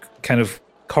huge kind of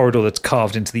corridor that's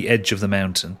carved into the edge of the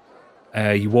mountain.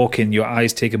 You walk in, your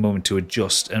eyes take a moment to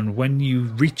adjust, and when you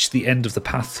reach the end of the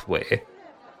pathway,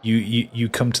 you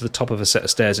come to the top of a set of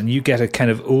stairs, and you get a kind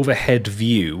of overhead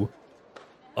view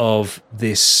of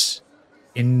this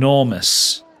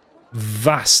enormous,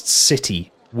 vast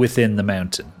city within the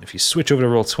mountain. If you switch over to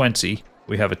roll 20,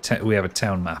 We have a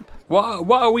town map.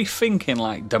 What are we thinking?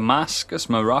 Like Damascus,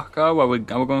 Morocco? Are we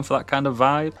going for that kind of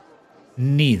vibe?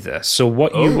 Neither. So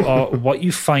what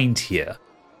you find here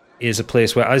is a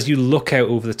place where, as you look out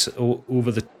over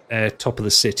the top of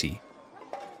the city,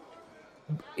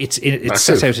 it's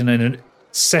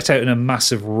set out in a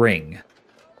massive ring.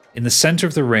 In the center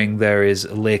of the ring, there is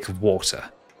a lake of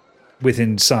water. Within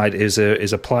inside is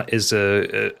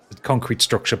a concrete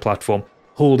structure platform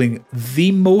holding the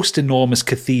most enormous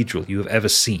cathedral you have ever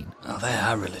seen. Oh, they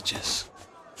are religious.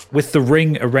 With the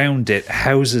ring around it,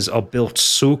 houses are built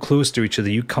so close to each other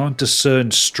you can't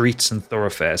discern streets and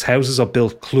thoroughfares. Houses are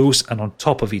built close and on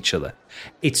top of each other.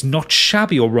 It's not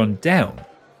shabby or run down.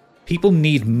 People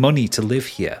need money to live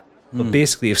here. But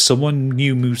basically, if someone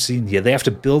new moves in here, they have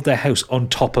to build their house on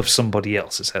top of somebody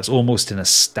else's house, almost in a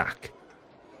stack.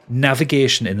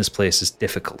 Navigation in this place is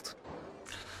difficult.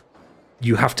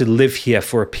 You have to live here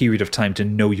for a period of time to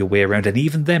know your way around. And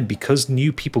even then, because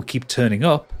new people keep turning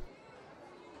up,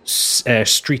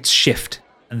 streets shift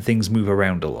and things move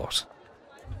around a lot.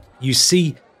 You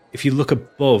see, if you look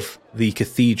above the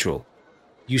cathedral,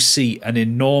 you see an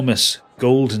enormous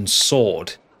golden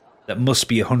sword that must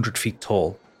be 100 feet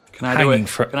tall. Can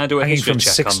I do a history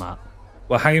check on that?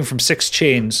 Well, hanging from 6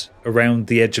 chains around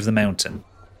the edge of the mountain.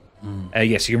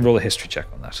 Yes, you can roll a history check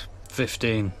on that.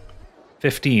 15.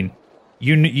 15.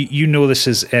 You know this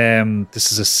is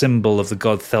a symbol of the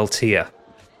god Theltia.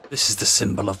 This is the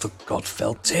symbol of the god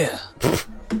Theltia.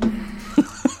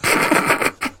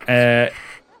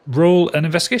 Roll an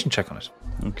investigation check on it.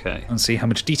 Okay. And see how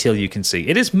much detail you can see.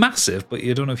 It is massive, but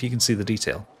you don't know if you can see the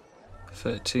detail.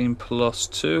 13 plus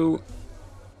 2.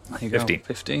 There you 15. Go.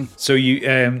 15. So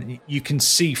you can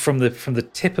see from the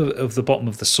tip of the bottom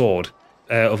of the sword,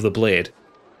 of the blade,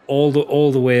 all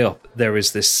the way up, there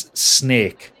is this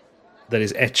snake that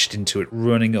is etched into it,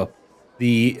 running up.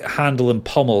 The handle and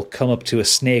pommel come up to a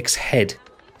snake's head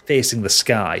facing the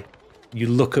sky. You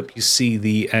look up, you see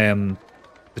the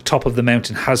top of the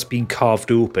mountain has been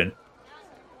carved open,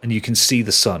 and you can see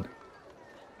the sun.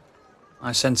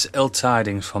 I sense ill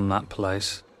tidings from that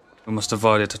place. We must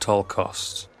avoid it at all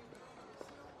costs.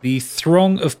 The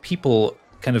throng of people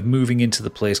kind of moving into the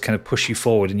place kind of push you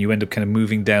forward, and you end up kind of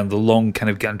moving down the long kind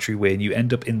of gantry way, and you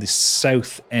end up in the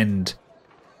south end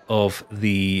of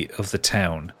the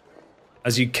town.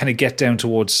 As you kind of get down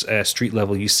towards street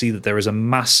level, you see that there is a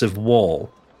massive wall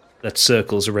that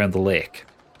circles around the lake,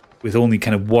 with only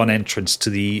kind of one entrance to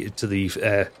the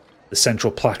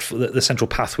central the central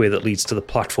pathway that leads to the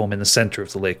platform in the center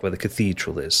of the lake where the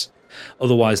cathedral is.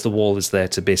 Otherwise, the wall is there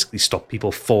to basically stop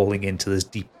people falling into those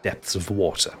deep depths of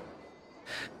water.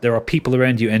 There are people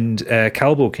around you, and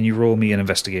Calbo, can you roll me an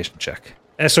investigation check?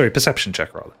 Perception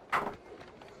check, rather.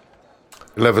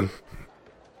 11.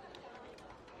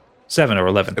 7 or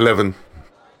 11? 11.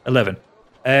 11.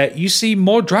 You see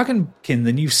more dragonkin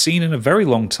than you've seen in a very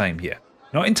long time here.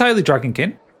 Not entirely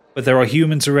dragonkin, but there are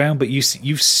humans around. But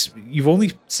you've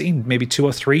only seen maybe 2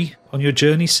 or 3 on your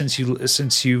journey since you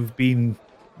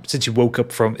woke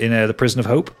up from in the Prison of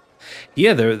Hope.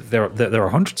 Yeah, there are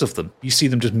hundreds of them. You see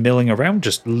them just milling around,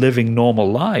 just living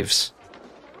normal lives.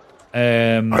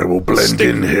 I will blend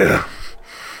in here.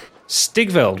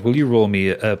 Stigveld, will you roll me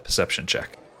a perception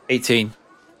check? 18.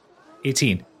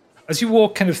 18. As you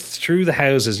walk kind of through the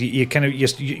houses,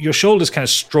 your shoulders kind of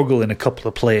struggle in a couple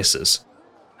of places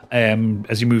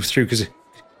as you move through, because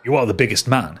you are the biggest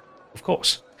man, of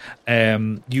course.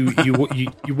 You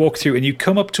walk through and you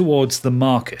come up towards the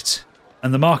market,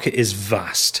 and the market is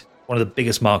vast. One of the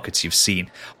biggest markets you've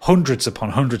seen. Hundreds upon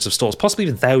hundreds of stalls, possibly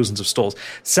even thousands of stalls,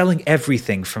 selling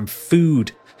everything from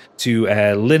food to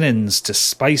linens to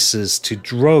spices to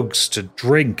drugs to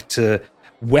drink to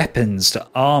weapons to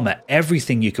armor.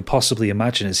 Everything you could possibly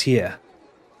imagine is here.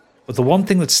 But the one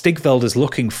thing that Stigveld is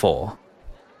looking for,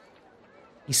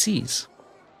 he sees.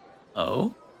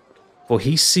 Oh? For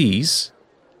he sees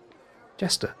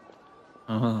Jester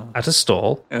at a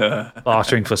stall,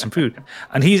 bartering for some food,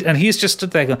 and he's just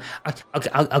stood there going,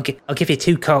 "I'll give you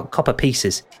 2 copper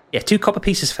pieces. Yeah, 2 copper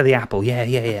pieces for the apple. Yeah.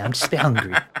 I'm just a bit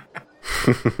hungry."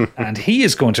 And he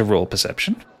is going to roll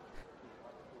perception,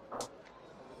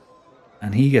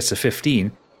 and he gets a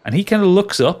 15, and he kind of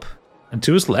looks up and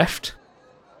to his left,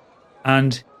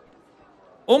 and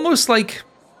almost like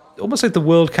the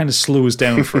world kind of slows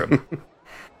down for him.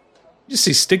 You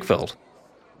see Stigveld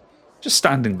just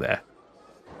standing there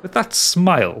with that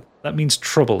smile. That means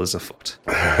trouble is afoot.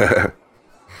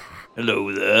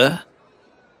 Hello there.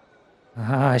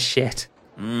 Ah, shit.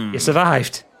 You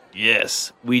survived.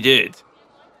 Yes, we did.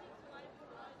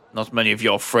 Not many of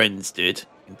your friends did,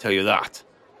 I can tell you that.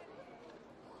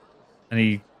 And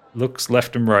he looks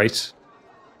left and right,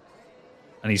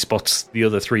 and he spots the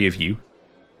other three of you.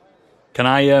 Can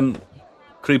I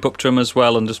creep up to him as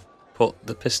well and just put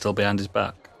the pistol behind his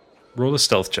back? Roll a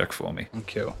stealth check for me.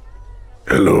 Thank you.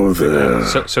 Hello there.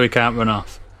 So he can't run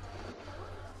off.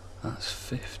 That's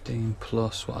 15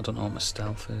 plus, I don't know what my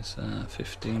stealth is.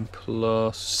 15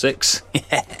 plus 6.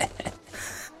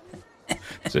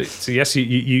 So yes,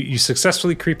 you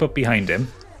successfully creep up behind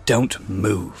him. Don't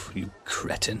move, you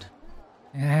cretin.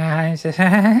 We're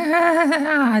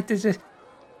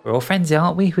all friends,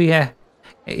 aren't we? Are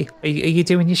you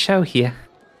doing your show here?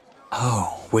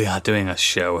 Oh, we are doing a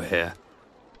show here.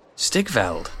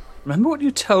 Stigveld, remember what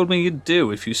you told me you'd do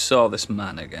if you saw this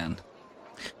man again?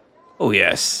 Oh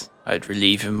yes, I'd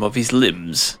relieve him of his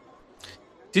limbs.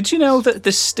 Did you know that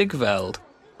this Stigveld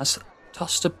has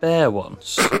tossed a bear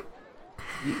once?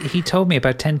 He told me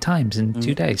about 10 times in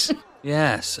 2 days.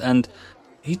 Yes, and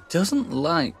he doesn't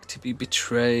like to be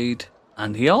betrayed,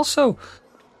 and he also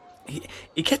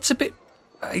he gets a bit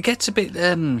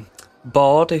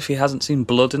bored if he hasn't seen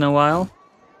blood in a while.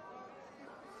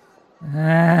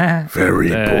 Very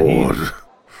bored.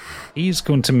 He's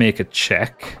going to make a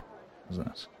check. What's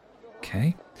that?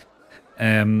 Okay.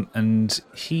 And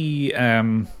he, you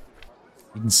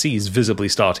can see he's visibly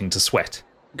starting to sweat.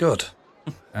 Good.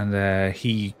 And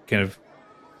he kind of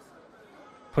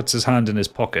puts his hand in his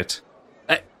pocket.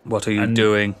 What are you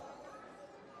doing?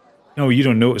 No, you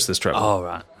don't notice this, Trevor. All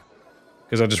right.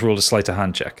 Because I just rolled a sleight of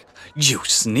hand check. You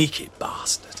sneaky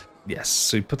bastard. Yes,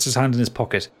 so he puts his hand in his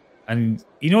pocket, and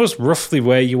he knows roughly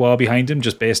where you are behind him,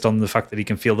 just based on the fact that he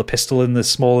can feel the pistol in the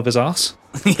small of his arse.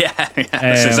 yeah,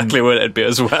 that's exactly where it'd be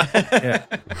as well. Yeah.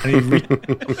 And he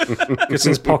gets in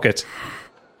his pocket,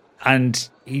 and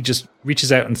he just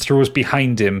reaches out and throws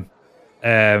behind him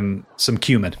some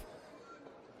cumin,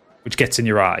 which gets in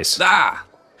your eyes. Ah!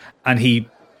 And he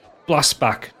blasts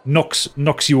back, knocks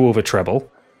you over, Treble,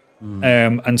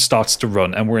 and starts to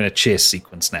run, and we're in a chase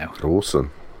sequence now.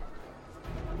 Awesome.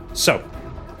 So,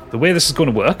 the way this is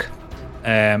going to work,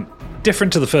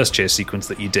 different to the first chase sequence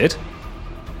that you did,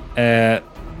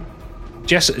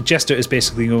 Jester is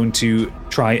basically going to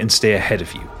try and stay ahead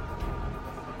of you.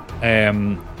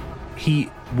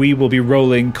 We will be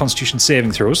rolling Constitution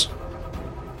saving throws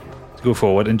to go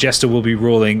forward, and Jester will be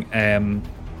rolling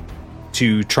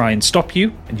to try and stop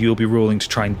you, and you'll be rolling to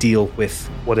try and deal with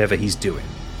whatever he's doing.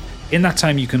 In that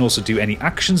time, you can also do any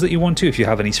actions that you want to, if you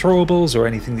have any throwables or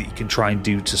anything that you can try and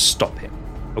do to stop him.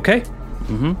 Okay?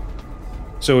 Mm-hmm.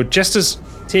 So Jester's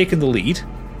taken the lead,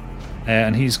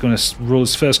 and he's going to roll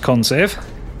his first con save.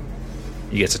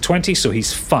 He gets a 20, so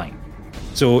he's fine.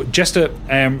 So Jester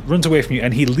runs away from you,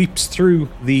 and he leaps through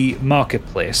the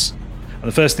marketplace. And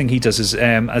the first thing he does is,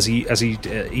 as he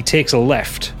takes a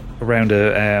left around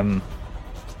a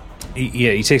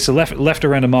he takes a left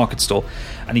around a market stall,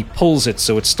 and he pulls it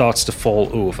so it starts to fall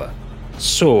over.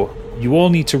 So you all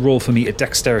need to roll for me a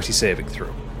dexterity saving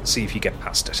throw. See if you get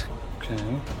past it.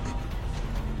 Okay.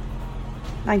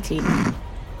 19.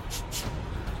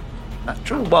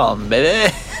 Natural 1,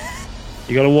 baby.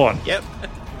 You got a 1. Yep.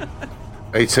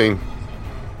 18.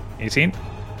 18.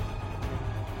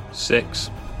 6.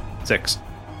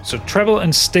 So Treble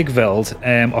and Stigveld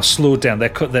are slowed down.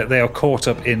 They are caught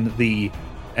up in the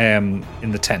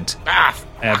tent.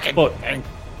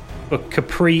 But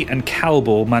Capri and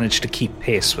Calbo manage to keep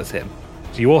pace with him.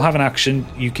 So you all have an action.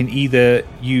 You can either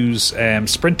use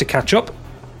sprint to catch up,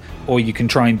 or you can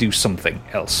try and do something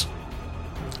else.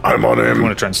 I'm on him. You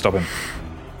want to try and stop him?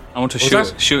 I want to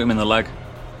shoot him in the leg.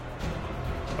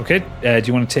 Okay. Do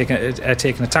you want to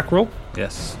take an attack roll?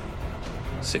 Yes.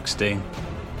 16.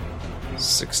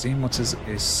 16. What's his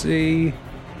AC?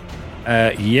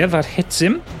 Yeah, that hits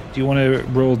him. Do you want to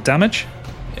roll damage?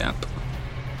 Yep.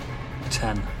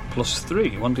 10 plus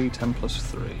 3. 1d10 plus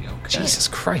 3. Okay. Jesus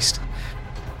Christ.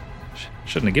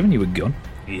 Shouldn't have given you a gun.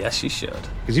 Yes, you should.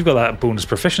 Because you've got that bonus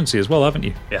proficiency as well, haven't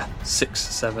you? Yeah. 6,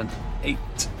 7, 8.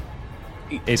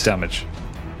 8 damage.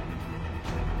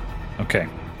 Okay.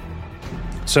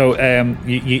 So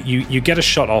you get a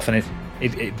shot off, and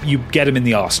you get him in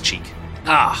the arse cheek.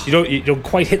 You don't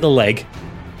quite hit the leg.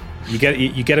 You get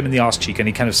him in the arse cheek, and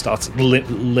he kind of starts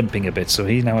limping a bit. So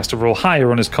he now has to roll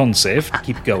higher on his con save to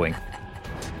keep going.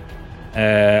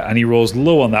 And he rolls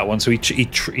low on that one, so he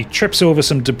trips over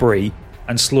some debris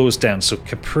and slows down. So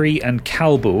Capri and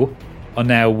Calbo are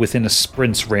now within a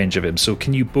sprint's range of him. So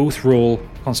can you both roll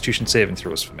Constitution saving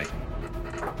throws for me?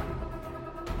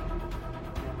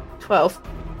 12.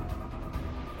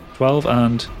 12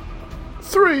 and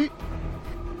 3.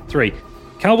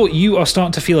 Calbo, you are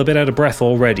starting to feel a bit out of breath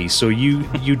already, so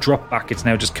you drop back. It's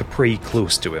now just Capri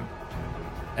close to him.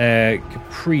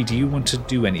 Capri, do you want to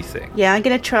do anything? Yeah, I'm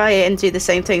going to try it and do the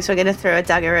same thing. So I'm going to throw a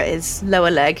dagger at his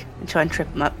lower leg and try and trip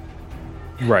him up.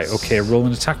 Right, okay, roll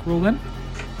an attack roll then.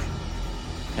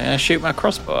 Shoot my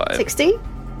crossbow. 16?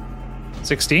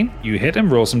 16, you hit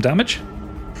him, roll some damage.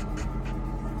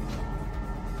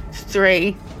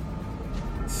 3.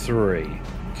 3,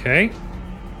 okay.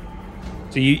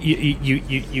 So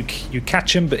you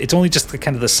catch him, but it's only just the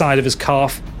kind of the side of his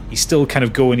calf. He's still kind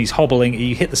of going, he's hobbling.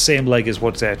 You hit the same leg as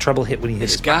what Treble hit when he hit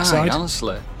his backside.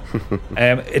 Honestly.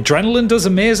 Adrenaline does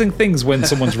amazing things when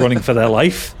someone's running for their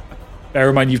life. Bear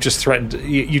in mind, you've just threatened.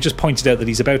 You just pointed out that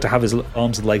he's about to have his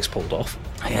arms and legs pulled off.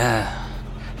 Yeah.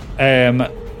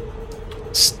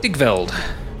 Stigveld,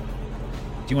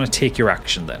 do you want to take your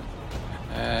action then?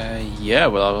 Yeah.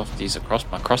 Well, I'll have to use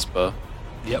my crossbow.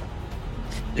 Yep.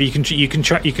 You can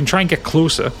try and get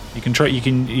closer. You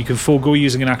can forego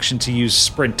using an action to use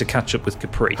sprint to catch up with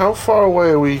Capri. How far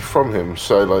away are we from him?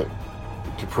 So, like,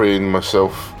 Capri and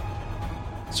myself.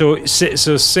 So at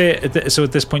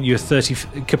this point you're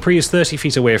 30. Capri is 30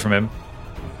 feet away from him.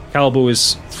 Calbo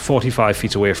is 45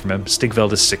 feet away from him.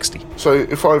 Stigveld is 60. So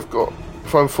if I'm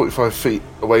 45 feet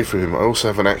away from him, I also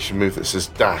have an action move that says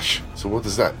dash. So what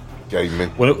does that gain me?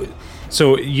 Well,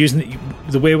 so using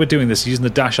the way we're doing this, using the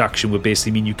dash action would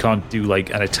basically mean you can't do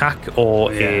like an attack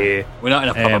or a. We're not in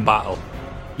a proper battle.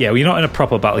 Yeah, we're not in a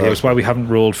proper battle here. That's why we haven't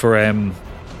rolled for what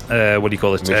do you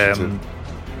call it? Initiative.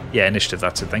 Initiative.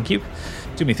 That's it. Thank you.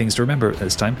 Too many things to remember at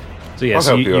this time. So yeah, I'll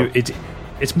so help you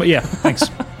out. Thanks.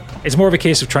 It's more of a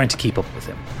case of trying to keep up with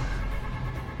him.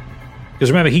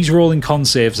 Because remember, he's rolling con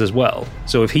saves as well.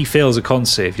 So if he fails a con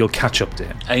save, you'll catch up to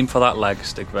him. Aim for that leg,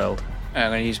 Stigveld.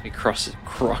 I'm going to use my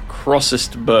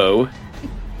crossest bow.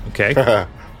 Okay.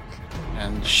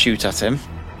 And shoot at him.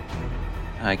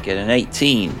 I get an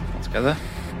 18 altogether.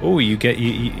 Oh, you get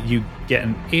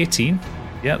an 18.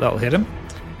 Yeah, that'll hit him.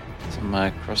 So my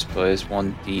crossbow is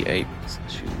 1d8 plus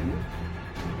 2.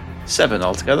 7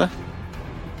 altogether.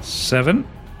 7.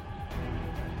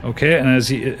 Okay, and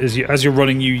as you're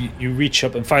running, you reach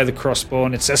up and fire the crossbow,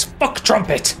 and it says "fuck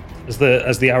trumpet" as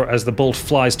the bolt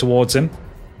flies towards him,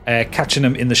 catching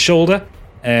him in the shoulder,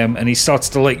 and he starts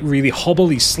to like really hobble.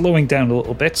 He's slowing down a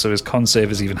little bit, so his con save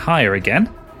is even higher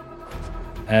again.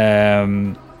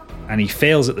 And he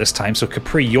fails at this time. So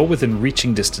Capri, you're within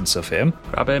reaching distance of him.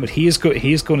 Grab him. But he is going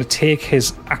to take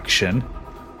his action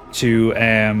to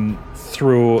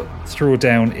throw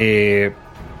down a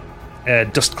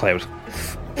dust cloud.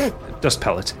 Dust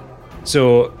pellet.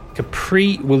 So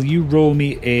Capri, will you roll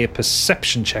me a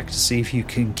perception check to see if you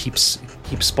can keep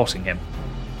spotting him?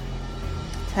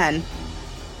 10.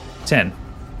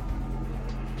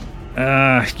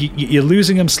 You're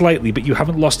losing him slightly, but you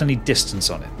haven't lost any distance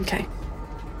on it. Okay.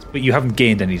 But you haven't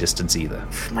gained any distance either.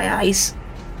 My eyes.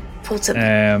 Pulled something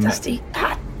dusty.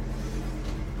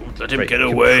 Let him get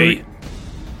away. Capri.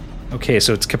 Okay,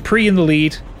 so it's Capri in the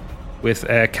lead, with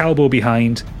Calbo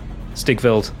behind,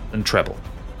 Stigveld, and Treble.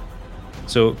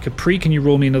 So, Capri, can you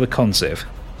roll me another con save?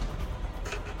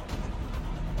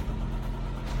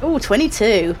 Oh,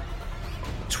 22.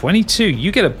 22.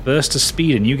 You get a burst of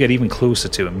speed and you get even closer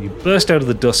to him. You burst out of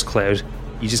the dust cloud.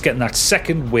 You're just getting that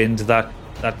second wind, that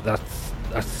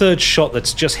third shot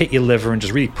that's just hit your liver and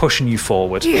just really pushing you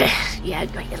forward. Yeah,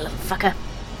 got you little fucker.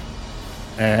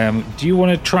 Do you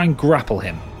want to try and grapple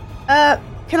him?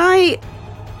 Can I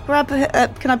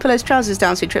can I pull his trousers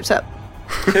down so he trips up?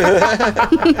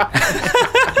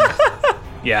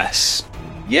 Yes.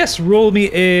 Yes, roll me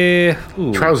a...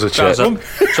 Trouser check.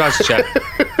 Trouser check.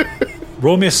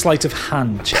 Roll me a sleight of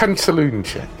hand check. Pantaloon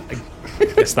check. I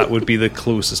guess that would be the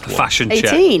closest one. Fashion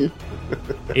check. 18.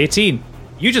 18.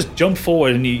 You just jump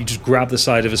forward and you just grab the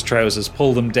side of his trousers,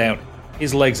 pull them down.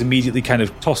 His legs immediately kind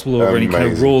of tossle over and he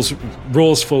kind of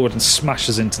rolls forward and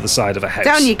smashes into the side of a house.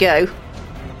 Down you go.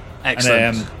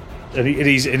 Excellent. And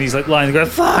he's like lying there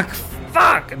going,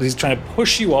 fuck! And he's trying to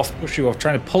push you off,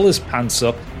 trying to pull his pants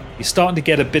up. You're starting to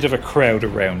get a bit of a crowd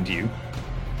around you.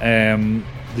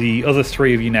 The other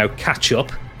three of you now catch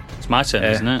up. It's my turn,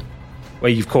 isn't it?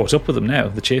 Well, you've caught up with them now.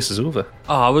 The chase is over.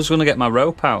 Oh, I was going to get my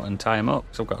rope out and tie him up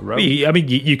because I've got a rope. I mean,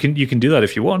 you can do that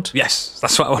if you want. Yes,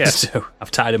 that's what I want to do. I've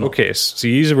tied him up. Okay, so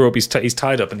you use a rope. He's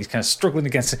tied up and he's kind of struggling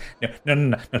against it.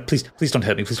 No, please don't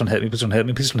hurt me. Please don't hurt me. Please don't hurt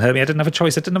me. Please don't hurt me. I didn't have a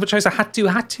choice. I had to.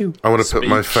 I want to put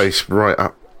my face right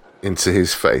up into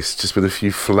his face, just with a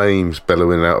few flames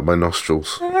bellowing out of my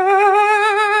nostrils.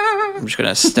 I'm just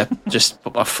going to just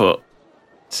put my foot.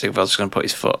 Sigvald's just going to put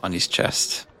his foot on his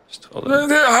chest. Just hold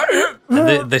it.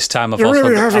 And this time I've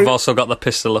also got the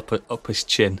pistol up his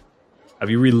chin. Have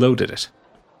you reloaded it?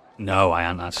 No, I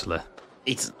haven't actually.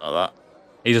 He doesn't know that.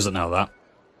 He doesn't know that.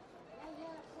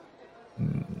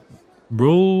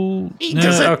 Roll. He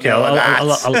doesn't okay, know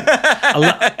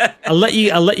I'll let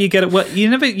you get it. Well,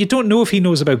 you don't know if he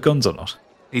knows about guns or not.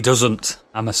 He doesn't.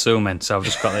 I'm assuming. So I've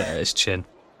just got it at his chin.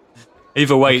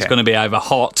 Either way, it's going to be either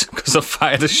hot because I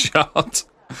fired a shot.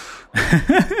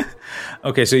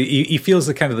 Okay, so he feels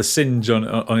the kind of the singe on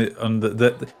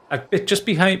the a bit just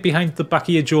behind the back of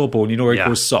your jawbone. You know where it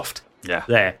goes soft. Yeah.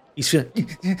 There. He's feeling,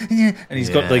 and he's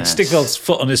got like Stigveld's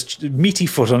foot on his meaty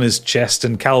foot on his chest,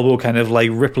 and Calbo kind of like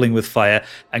rippling with fire,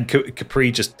 and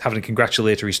Capri just having a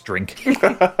congratulatory drink,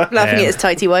 laughing at his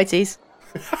tighty whities.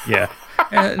 Yeah.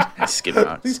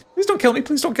 Please don't kill me!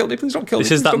 Please don't kill me! Please don't kill me!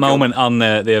 This is that moment on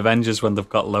the Avengers when they've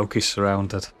got Loki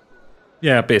surrounded.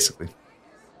 Yeah, basically.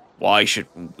 Why should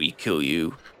we kill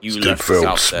you? You Stick left film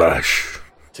us out there smash.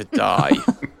 to die.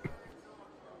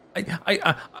 I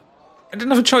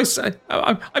didn't have a choice.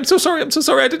 I'm so sorry. I'm so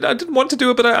sorry. I didn't want to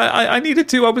do it, but I needed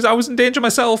to. I was in danger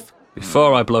myself.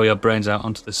 Before I blow your brains out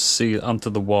onto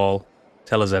the wall,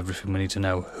 tell us everything we need to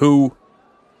know. Who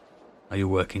are you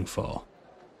working for?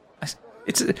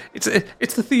 It's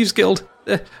the Thieves Guild.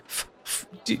 Have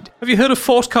you heard of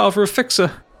Fort Carver, a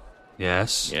fixer?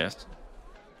 Yes.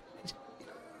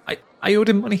 I owed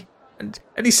him money, and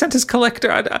he sent his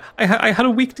collector. I had a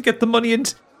week to get the money,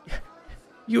 and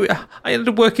I ended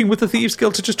up working with the Thieves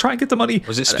Guild to just try and get the money.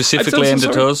 Was it specifically aimed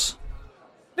at us?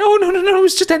 No. It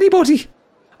was just anybody.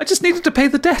 I just needed to pay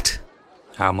the debt.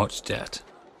 How much debt?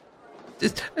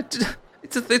 It's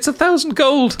 1,000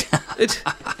 gold.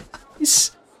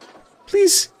 He's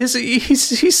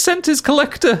sent his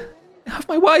collector. I have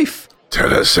my wife.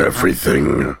 Tell us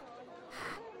everything.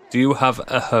 Do you have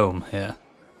a home here?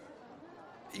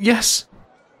 Yes.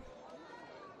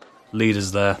 Lead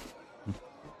us there.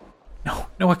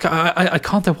 No, I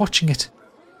can't. They're watching it.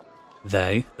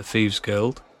 They, the Thieves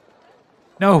Guild?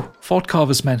 No, Fort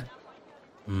Carver's men.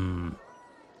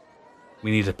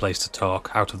 We need a place to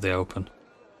talk, out of the open.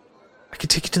 I could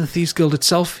take you to the Thieves Guild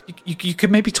itself. You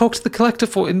could maybe talk to the collector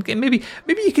and maybe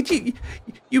you could.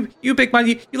 You big man,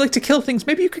 you like to kill things.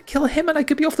 Maybe you could kill him, and I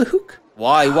could be off the hook.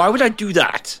 Why? Why would I do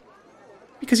that?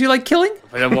 Because you like killing?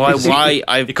 Why?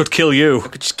 He could kill you. I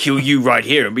could just kill you right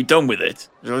here and be done with it.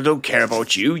 I don't care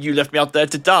about you. You left me out there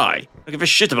to die. I don't give a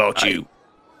shit about you.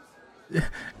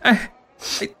 I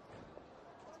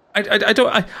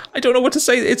don't know what to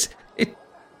say.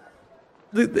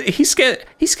 He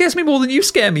scares me more than you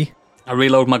scare me. I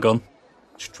reload my gun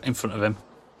in front of him.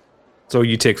 So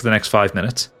you take for the next 5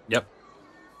 minutes. Yep.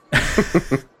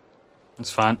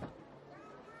 That's fine.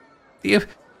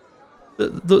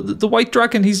 The White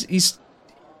Dragon, he's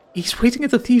waiting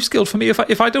at the Thieves Guild for me.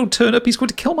 If I don't turn up, he's going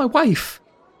to kill my wife.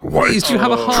 Please, do you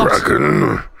have a heart?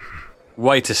 Dragon.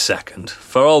 Wait a second.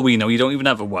 For all we know, you don't even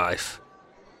have a wife.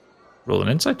 Roll an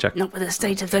insight check. Not with the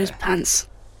state of those pants.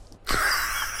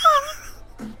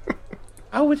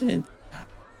 I wouldn't.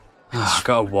 I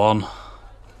got a 1.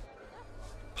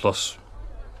 Plus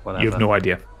whatever. You have no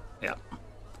idea. Yeah.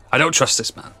 I don't trust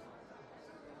this man.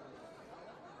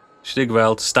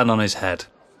 Stigveld, stand on his head.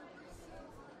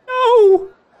 No!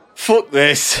 Fuck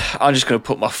this. I'm just going to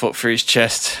put my foot through his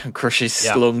chest and crush his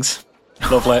lungs.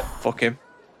 Lovely. Fuck him.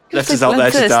 Left us out there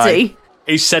to die.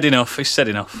 He's said enough.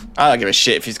 I don't give a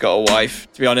shit if he's got a wife,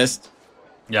 to be honest.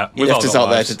 Yeah, he left us out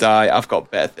there to die. I've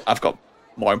got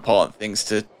more important things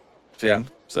to do.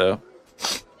 So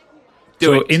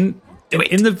in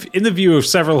the view of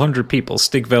several hundred people,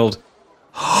 Stigveld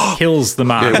kills the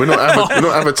man. Yeah, we're not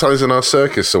advertising our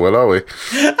circus so well, are we?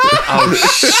 Oh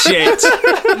shit!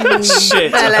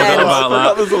 Shit! I forgot about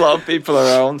that. There's a lot of people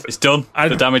around. It's done.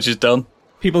 The damage is done.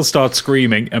 People start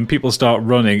screaming and people start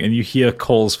running, and you hear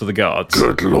calls for the guards.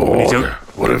 Good lord!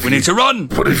 We need to run.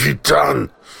 What have you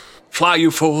done? Fly,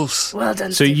 you fools! Well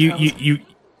done. So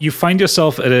you find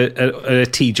yourself at a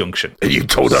T junction. And you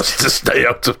told us to stay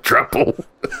out of trouble.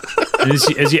 And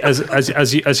as you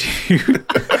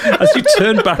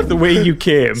turn back the way you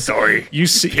came, sorry, you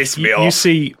see pissed me off.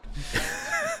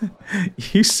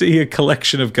 You see a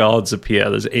collection of guards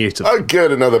appear. There's 8 of them. I'll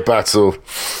get another battle.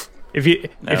 If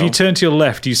you turn to your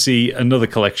left, you see another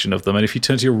collection of them, and if you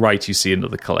turn to your right, you see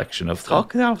another collection of them.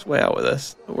 Fuck, I was way out with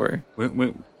this. Don't worry. We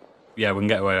can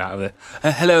get away out of it.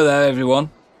 Hello there,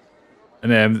 everyone.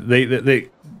 And they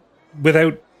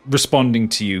without responding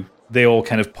to you, they all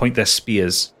kind of point their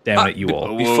spears down at you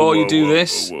all. Before you do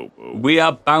this, we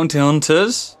are bounty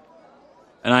hunters,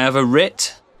 and I have a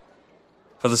writ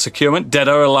for the securement, dead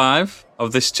or alive,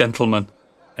 of this gentleman.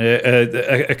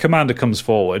 A commander comes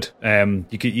forward.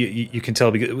 You can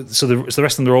tell because so the rest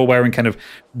of them, they're all wearing kind of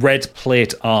red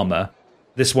plate armor.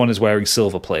 This one is wearing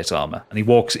silver plate armor, and he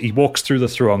walks through the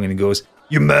throng and he goes,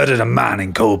 "You murdered a man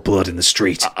in cold blood in the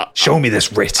street. Show me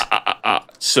this writ."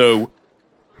 So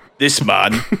This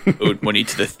man owed money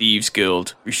to the Thieves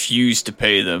Guild, refused to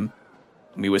pay them,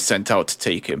 and we were sent out to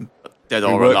take him. Dead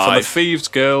or work for the alive. Thieves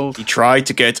Guild. He tried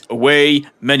to get away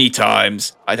many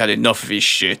times. I'd had enough of his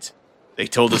shit. They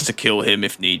told us to kill him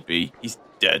if need be. He's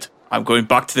dead. I'm going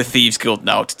back to the Thieves Guild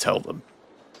now to tell them.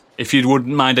 If you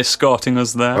wouldn't mind escorting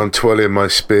us there. I'm twirling my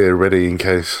spear ready in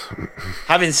case.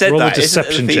 Having said Roll a that, isn't the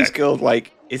deception Thieves check. Guild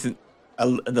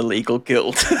an illegal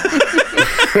guild?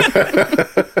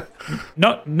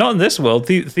 Not in this world.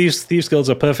 Thieves Guilds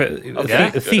are perfect. Okay.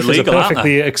 A thief is a Illegal, aren't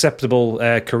perfectly acceptable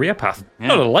career path. Yeah.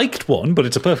 Not a liked one, but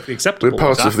it's a perfectly acceptable We're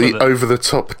part one. of the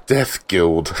over-the-top death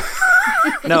guild.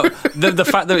 No, the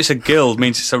fact that it's a guild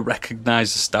means it's a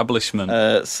recognised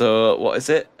establishment. So, what is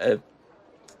it?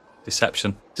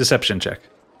 Deception. Deception check.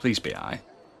 Please be I.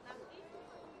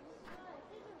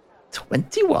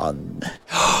 21.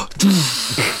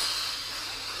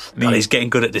 God, he's getting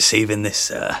good at deceiving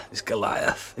this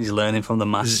Goliath. He's learning from the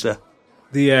master.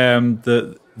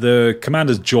 The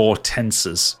commander's jaw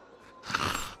tenses.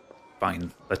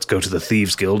 Fine, let's go to the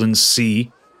Thieves Guild and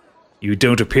see. You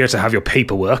don't appear to have your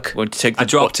paperwork. Going to take I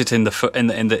dropped it in the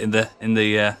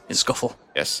scuffle.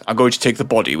 Yes, I'm going to take the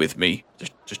body with me,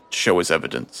 just to show as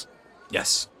evidence.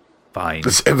 Yes. Fine.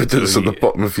 There's evidence on the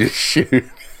bottom of your shoe.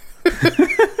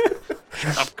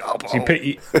 So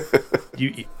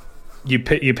you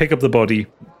pick up the body,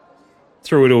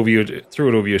 throw it over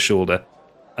your shoulder,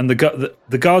 and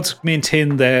the guards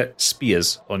maintain their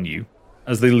spears on you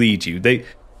as they lead you. They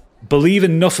believe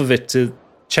enough of it to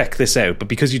check this out, but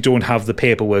because you don't have the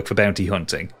paperwork for bounty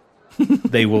hunting,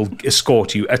 they will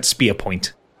escort you at spear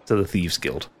point to the Thieves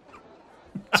Guild.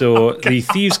 So the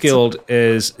Thieves Guild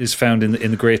is found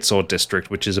in the Great Sword District,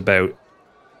 which is about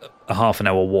a half an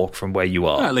hour walk from where you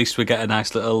are. Well, at least we get a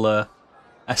nice little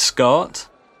escort.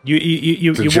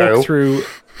 You walk through.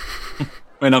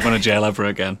 We're not going to jail ever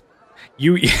again.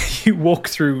 You walk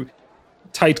through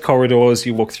tight corridors.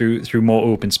 You walk through more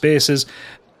open spaces.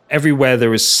 Everywhere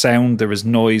there is sound, there is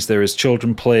noise, there is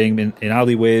children playing in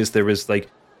alleyways. There is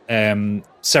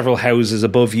several houses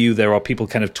above you. There are people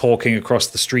kind of talking across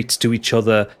the streets to each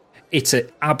other. It's an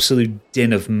absolute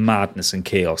din of madness and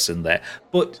chaos in there,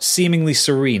 but seemingly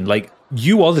serene. Like,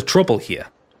 you are the trouble here.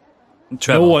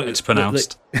 Treble, it's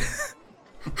pronounced.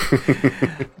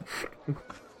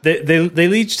 They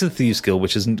lead you to the Thieves Guild,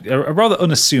 which is a rather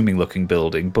unassuming looking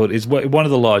building, but is one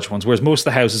of the large ones, whereas most of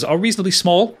the houses are reasonably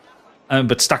small,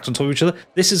 but stacked on top of each other.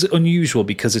 This is unusual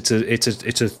because it's a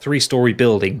 3-story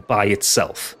building by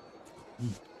itself.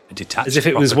 A detached as if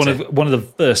it was property. one of the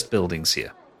first buildings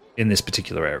here in this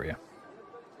particular area.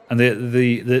 And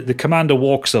the commander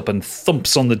walks up and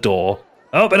thumps on the door.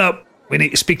 Open up! We need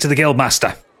to speak to the guild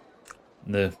master.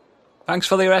 Thanks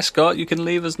for the escort. You can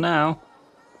leave us now.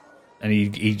 And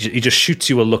he just shoots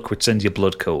you a look which sends your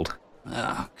blood cold.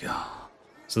 Oh god!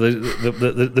 So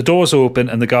the doors open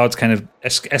and the guards kind of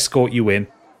escort you in.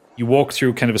 You walk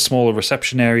through kind of a smaller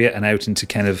reception area and out into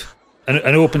kind of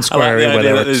an open square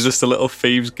area where there's just a little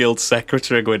Thieves Guild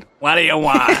secretary going, "What do you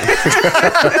want?"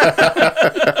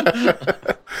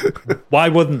 Why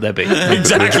wouldn't there be?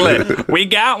 Exactly. We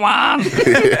got one.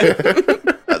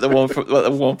 The one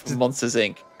from Monsters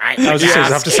Inc. I was just saying, I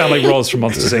have to sound like Roz from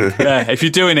Monsters Inc. Yeah, if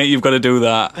you're doing it, you've got to do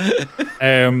that.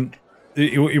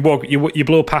 You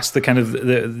blow past the kind of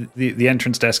the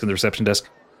entrance desk and the reception desk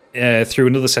through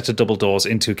another set of double doors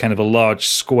into kind of a large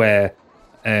square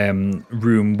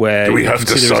room where do we have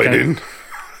to sign in?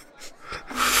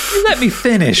 Let me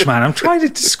finish, man. I'm trying to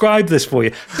describe this for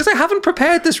you because I haven't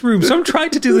prepared this room, so I'm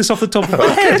trying to do this off the top of my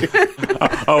head.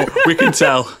 Oh, we can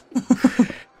tell.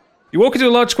 You walk into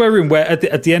a large square room where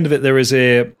at the end of it there is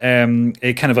a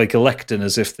kind of like a lectern,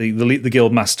 as if the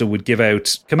guild master would give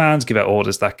out commands, give out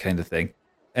orders, that kind of thing.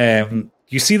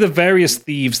 You see the various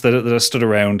thieves that are stood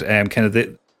around,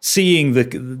 seeing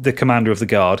the commander of the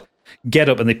guard get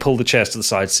up, and they pull the chairs to the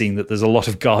side, seeing that there's a lot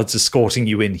of guards escorting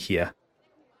you in here.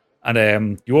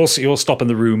 And you all stop in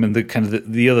the room, and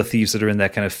the other thieves that are in there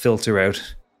kind of filter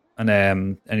out,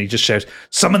 and he just shouts,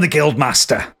 "Summon the guild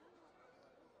master!"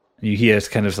 And you hear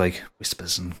kind of like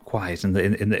whispers and quiet in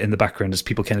the background as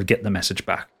people kind of get the message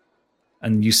back.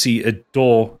 And you see a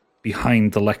door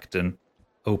behind the lectern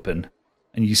open,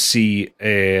 and you see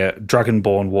a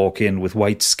dragonborn walk in with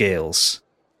white scales,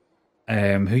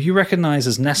 who you recognise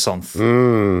as Nesonth.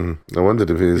 I wondered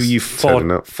if he was who you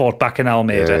fought back in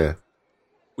Almeida. Yeah.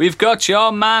 We've got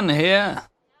your man here.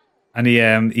 And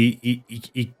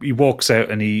he walks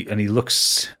out and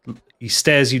he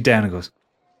stares you down and goes,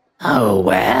 "Oh,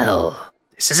 well,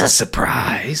 this is a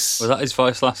surprise." Was that his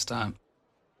voice last time?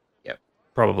 Yep.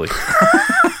 Probably.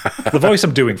 The voice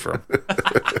I'm doing for him.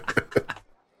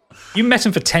 You met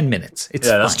him for 10 minutes. It's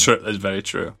fine. That's true. That's very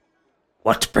true.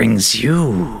 What brings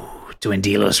you to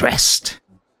Endilo's Rest?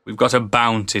 We've got a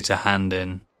bounty to hand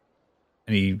in.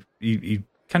 And he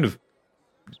kind of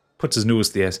puts his nose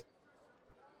to the air.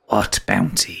 What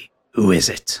bounty? Who is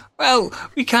it? Well,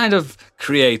 we kind of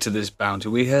created this bounty.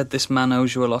 We heard this man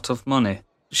owes you a lot of money.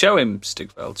 Show him,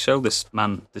 Stigveld. Show this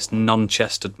man, this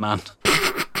non-chested man.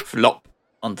 Flop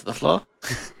onto the floor.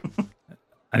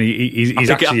 And he's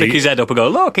I pick his head up and go,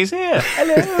 look, he's here.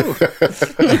 Hello.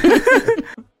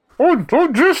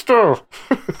 I'm Jester.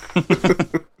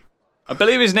 I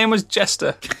believe his name was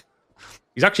Jester.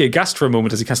 He's actually aghast for a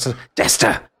moment as he casts.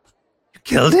 Jester! You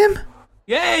killed him?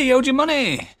 Yeah, he owed you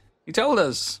money. He told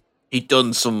us. He'd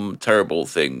done some terrible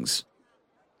things.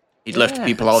 He'd left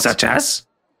people out. Such as?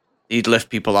 He'd left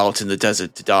people out in the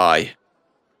desert to die.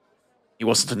 He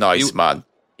wasn't a nice man.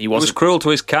 He was cruel to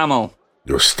his camel.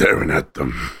 You're staring at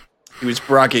them. He was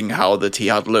bragging how that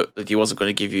he wasn't going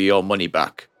to give you your money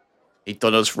back. He'd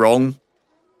done us wrong.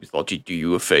 We thought he'd do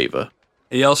you a favour.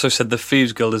 He also said the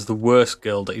Thieves Guild is the worst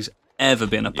guild that he's ever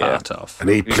been a part of. And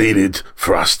he pleaded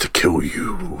for us to kill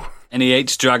you. And he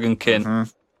hates Dragonkin. Mm-hmm.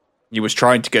 He was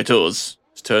trying to get us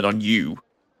to turn on you.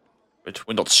 But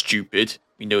we're not stupid.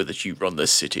 We know that you run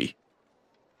this city.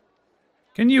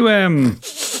 Can you,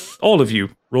 all of you,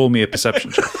 roll me a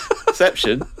perception check?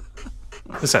 Perception?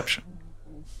 Perception.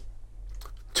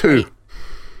 2.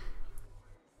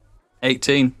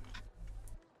 18.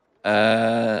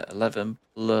 11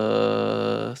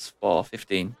 plus 4,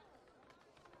 15.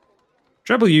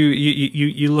 Treble,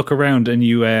 you look around and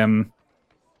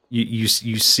you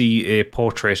see a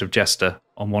portrait of Jester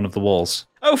on one of the walls.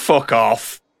 Oh, fuck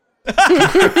off.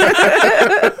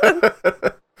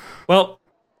 Well,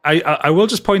 I will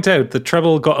just point out that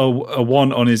Treble got a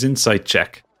 1 on his insight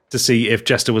check to see if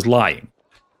Jester was lying.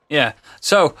 Yeah.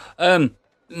 So,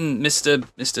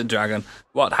 Mr. Dragon,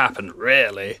 what happened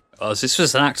really was this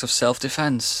was an act of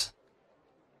self-defense.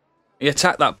 He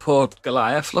attacked that poor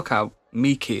Goliath. Look how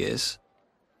meek he is.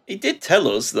 He did tell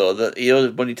us, though, that he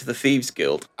owed money to the Thieves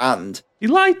Guild, and... He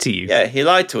lied to you? Yeah, he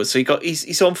lied to us, so he got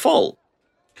his own fault.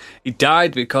 He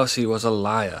died because he was a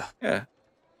liar. Yeah.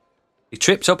 He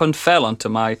tripped up and fell onto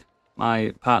my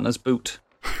partner's boot.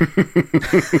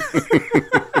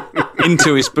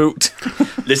 Into his boot.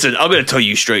 Listen, I'm going to tell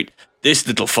you straight. This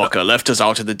little fucker left us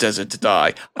out in the desert to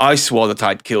die. I swore that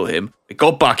I'd kill him. We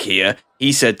got back here.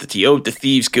 He said that he owed the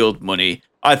Thieves Guild money.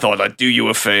 I thought I'd do you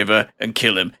a favour and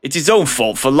kill him. It's his own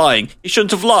fault for lying. He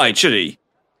shouldn't have lied, should he?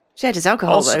 Shared his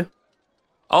alcohol, though.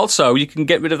 Also, you can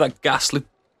get rid of that ghastly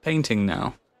painting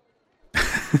now.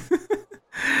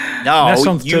 Now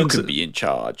you could be in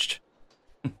charge.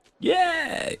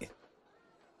 Yay!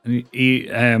 And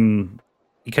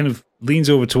he kind of leans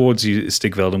over towards you,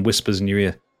 Stigveld, and whispers in your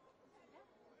ear.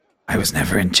 I was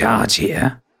never in charge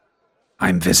here.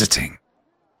 I'm visiting.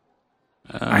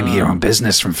 I'm here on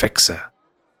business from Fixer.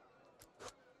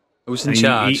 Who's in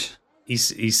charge? He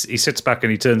sits back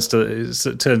and he turns to the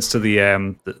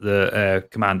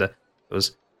commander.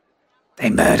 Goes, they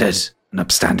murdered an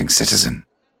upstanding citizen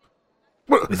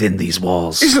within these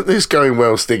walls. Isn't this going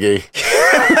well, Stiggy?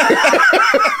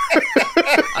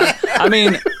 I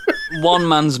mean, one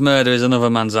man's murder is another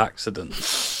man's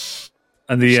accident.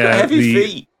 And the heavy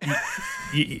feet.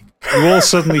 You all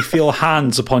suddenly feel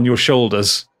hands upon your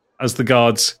shoulders as the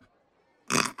guards.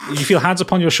 You feel hands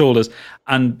upon your shoulders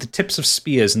and the tips of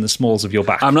spears in the smalls of your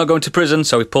back. I'm not going to prison,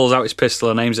 so he pulls out his pistol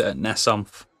and aims it at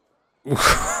Nesomf.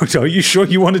 Are you sure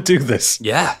you want to do this?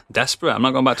 Yeah, desperate. I'm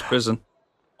not going back to prison.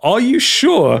 Are you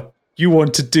sure you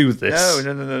want to do this?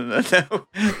 No.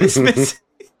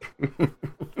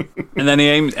 And then he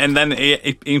aims, and then he,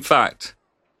 in fact,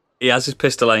 he has his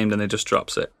pistol aimed and he just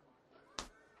drops it.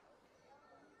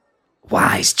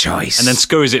 Wise choice. And then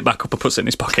scurries it back up and puts it in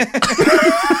his pocket.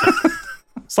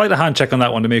 Slight hand check on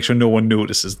that one to make sure no one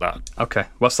notices that. Okay,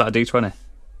 what's that, a D20?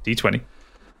 D20.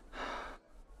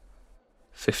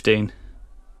 15.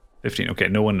 15, okay,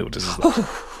 no one notices that.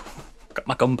 Got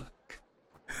my gun back.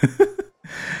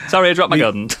 Sorry, I dropped my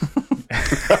gun.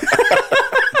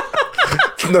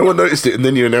 No one noticed it and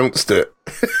then you announced it.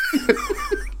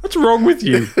 What's wrong with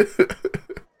you?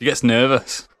 He gets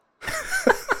nervous.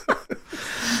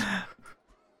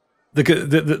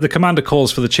 The commander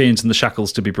calls for the chains and the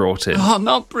shackles to be brought in. Oh,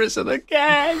 not prison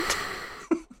again!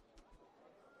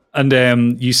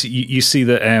 And you see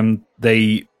that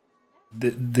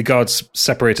the guards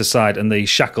separate aside and they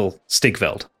shackle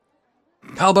Stigveld.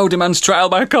 Calbo demands trial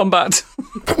by combat.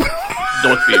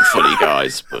 Not being funny,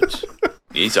 guys, but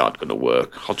these aren't going to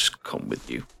work. I'll just come with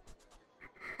you.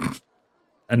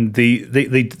 And they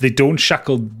don't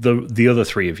shackle the other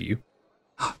three of you.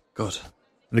 Good.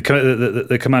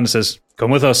 The commander says,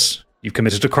 "Come with us. You've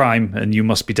committed a crime, and you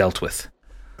must be dealt with."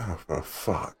 Oh, for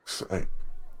fuck's sake!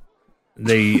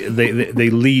 They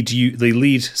lead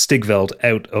Stigveld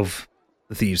out of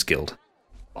the Thieves Guild.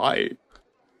 Why?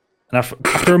 And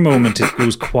after a moment, it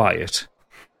goes quiet,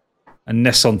 and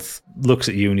Nesonth looks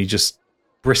at you, and he just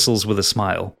bristles with a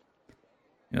smile.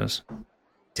 He goes,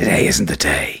 "Today isn't the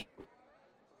day,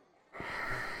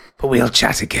 but we'll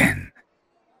chat again,"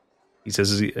 he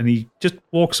says, and he just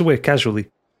walks away casually,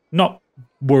 not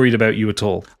worried about you at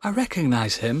all. I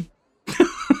recognise him.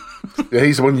 Yeah,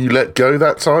 he's the one you let go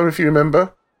that time, if you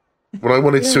remember, when I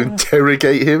wanted to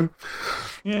interrogate him.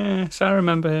 Yes, I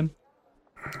remember him.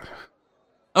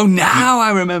 Oh, now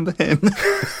I remember him.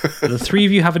 Do the three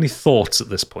of you have any thoughts at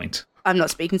this point? I'm not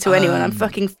speaking to anyone. I'm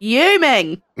fucking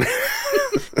fuming.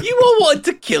 You all wanted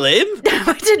to kill him? No,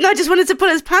 I didn't. I just wanted to pull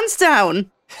his pants down.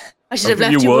 I should have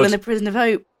left you all in the prison of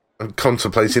hope. I'm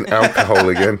contemplating alcohol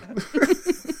again.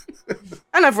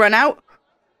 And I've run out.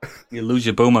 You lose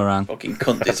your boomerang. Fucking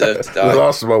cunt deserve to The die.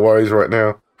 last of my worries right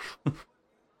now.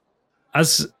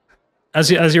 As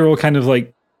you're all kind of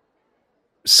like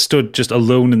stood just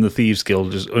alone in the Thieves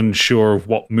Guild, just unsure of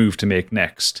what move to make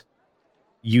next,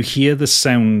 you hear the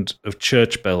sound of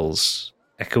church bells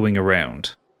echoing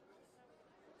around.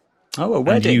 Oh, a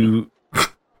wedding.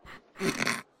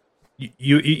 And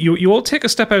you all take a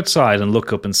step outside and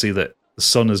look up and see that the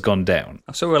sun has gone down.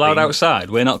 So we're allowed outside?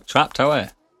 We're not trapped, are we?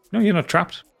 No, you're not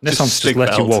trapped. Neson's just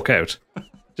let you Stigveld. walk out.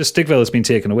 Just Stigveld has been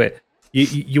taken away.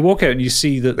 You walk out and you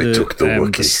see that They took the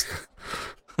Wookiee.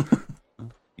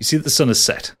 You see that the sun has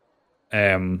set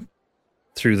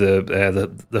through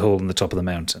the hole in the top of the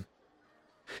mountain.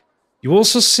 You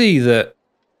also see that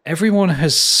everyone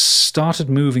has started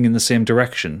moving in the same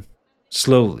direction,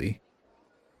 slowly,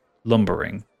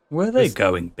 lumbering. Where are they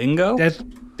going? Bingo?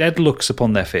 Dead looks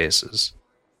upon their faces.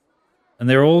 And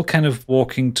they're all kind of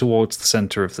walking towards the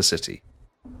center of the city.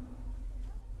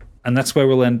 And that's where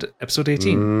we'll end episode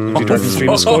 18. Of Dragon's Dream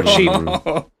of Scorched Sheep.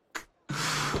 I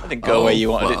didn't go where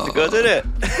you wanted it to go, did it?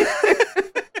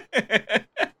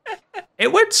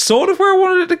 It went sort of where I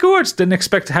wanted it to go. I just didn't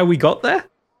expect how we got there.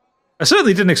 I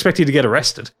certainly didn't expect you to get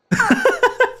arrested.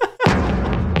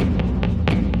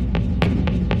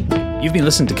 You've been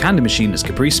listening to Candy Machine as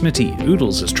Caprice Smitty,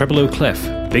 Oodles as Treble O'Clef,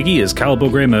 Biggie as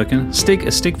Calbo Grey Merkin, Stig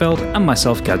as Stigveld, and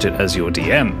myself, Gadget, as your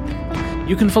DM.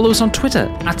 You can follow us on Twitter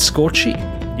 @ScorchSheep.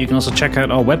 You can also check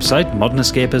out our website,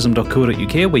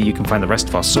 modernescapism.co.uk, where you can find the rest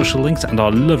of our social links and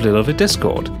our lovely, lovely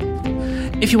Discord.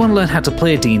 If you want to learn how to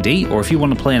play D&D, or if you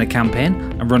want to play in a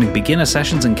campaign, I'm running beginner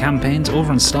sessions and campaigns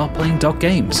over on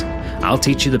StartPlaying.games. I'll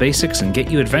teach you the basics and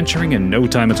get you adventuring in no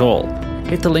time at all.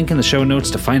 Hit the link in the show notes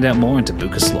to find out more and to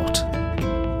book a slot.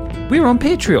 We're on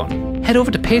Patreon. Head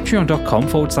over to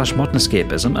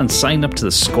patreon.com/modernescapism and sign up to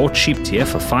the Scorched Sheep tier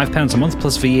for £5 a month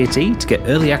plus VAT to get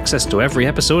early access to every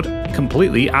episode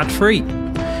completely ad-free.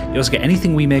 You also get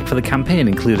anything we make for the campaign,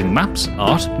 including maps,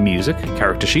 art, music,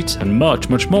 character sheets, and much,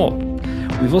 much more.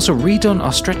 We've also redone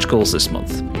our stretch goals this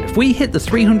month. If we hit the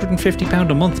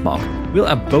 £350 a month mark, we'll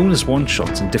have bonus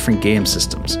one-shots in different game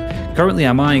systems. Currently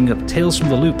I'm eyeing up Tales from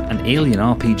the Loop and Alien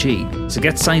RPG, so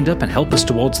get signed up and help us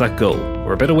towards that goal.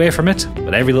 We're a bit away from it,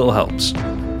 but every little helps.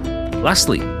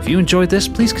 Lastly, if you enjoyed this,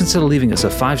 please consider leaving us a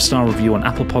 5-star review on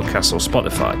Apple Podcasts or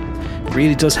Spotify. It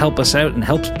really does help us out and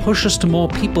helps push us to more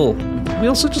people. We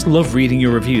also just love reading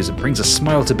your reviews. It brings a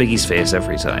smile to Biggie's face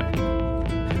every time.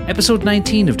 Episode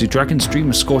 19 of Do Dragons Dream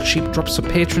of Scorched Sheep drops for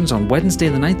patrons on Wednesday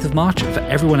the 9th of March and for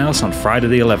everyone else on Friday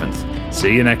the 11th.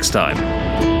 See you next time.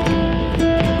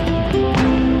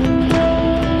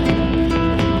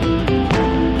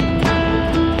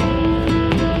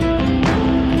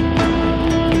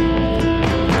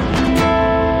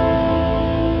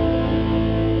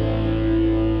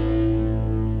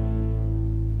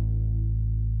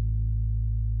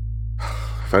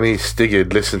 If only Stig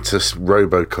had listened to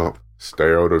Robocop.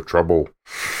 Stay out of trouble.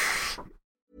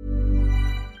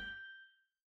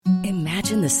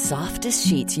 Imagine the softest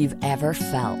sheets you've ever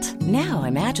felt. Now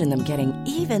imagine them getting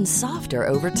even softer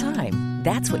over time.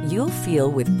 That's what you'll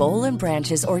feel with Boll &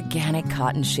 Branch's organic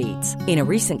cotton sheets. In a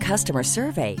recent customer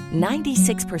survey,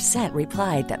 96%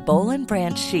 replied that Boll &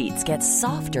 Branch sheets get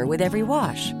softer with every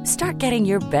wash. Start getting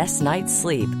your best night's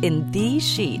sleep in these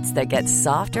sheets that get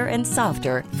softer and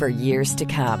softer for years to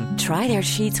come. Try their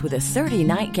sheets with a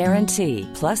 30-night guarantee.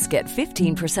 Plus, get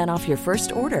 15% off your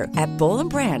first order at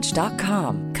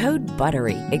bollandbranch.com. Code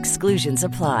BUTTERY. Exclusions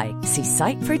apply. See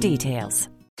site for details.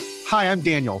 Hi, I'm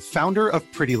Daniel, founder of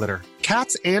Pretty Litter.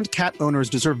 Cats and cat owners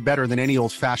deserve better than any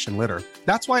old-fashioned litter.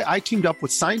 That's why I teamed up with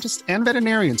scientists and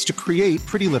veterinarians to create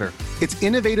Pretty Litter. Its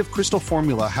innovative crystal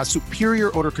formula has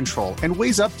superior odor control and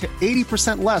weighs up to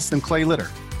 80% less than clay litter.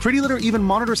 Pretty Litter even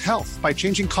monitors health by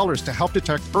changing colors to help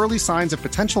detect early signs of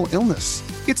potential illness.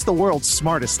 It's the world's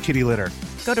smartest kitty litter.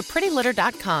 Go to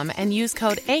prettylitter.com and use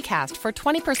code ACAST for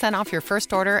 20% off your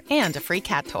first order and a free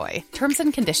cat toy. Terms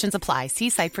and conditions apply. See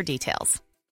site for details.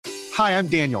 Hi, I'm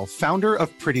Daniel, founder of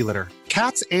Pretty Litter.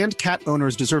 Cats and cat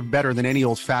owners deserve better than any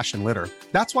old-fashioned litter.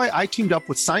 That's why I teamed up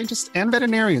with scientists and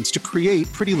veterinarians to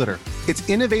create Pretty Litter. Its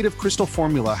innovative crystal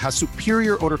formula has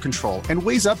superior odor control and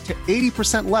weighs up to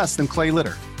 80% less than clay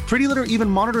litter. Pretty Litter even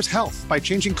monitors health by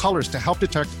changing colors to help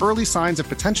detect early signs of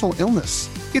potential illness.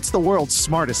 It's the world's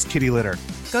smartest kitty litter.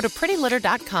 Go to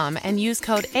prettylitter.com and use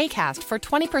code ACAST for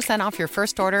 20% off your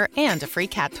first order and a free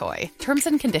cat toy. Terms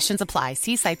and conditions apply.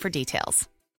 See site for details.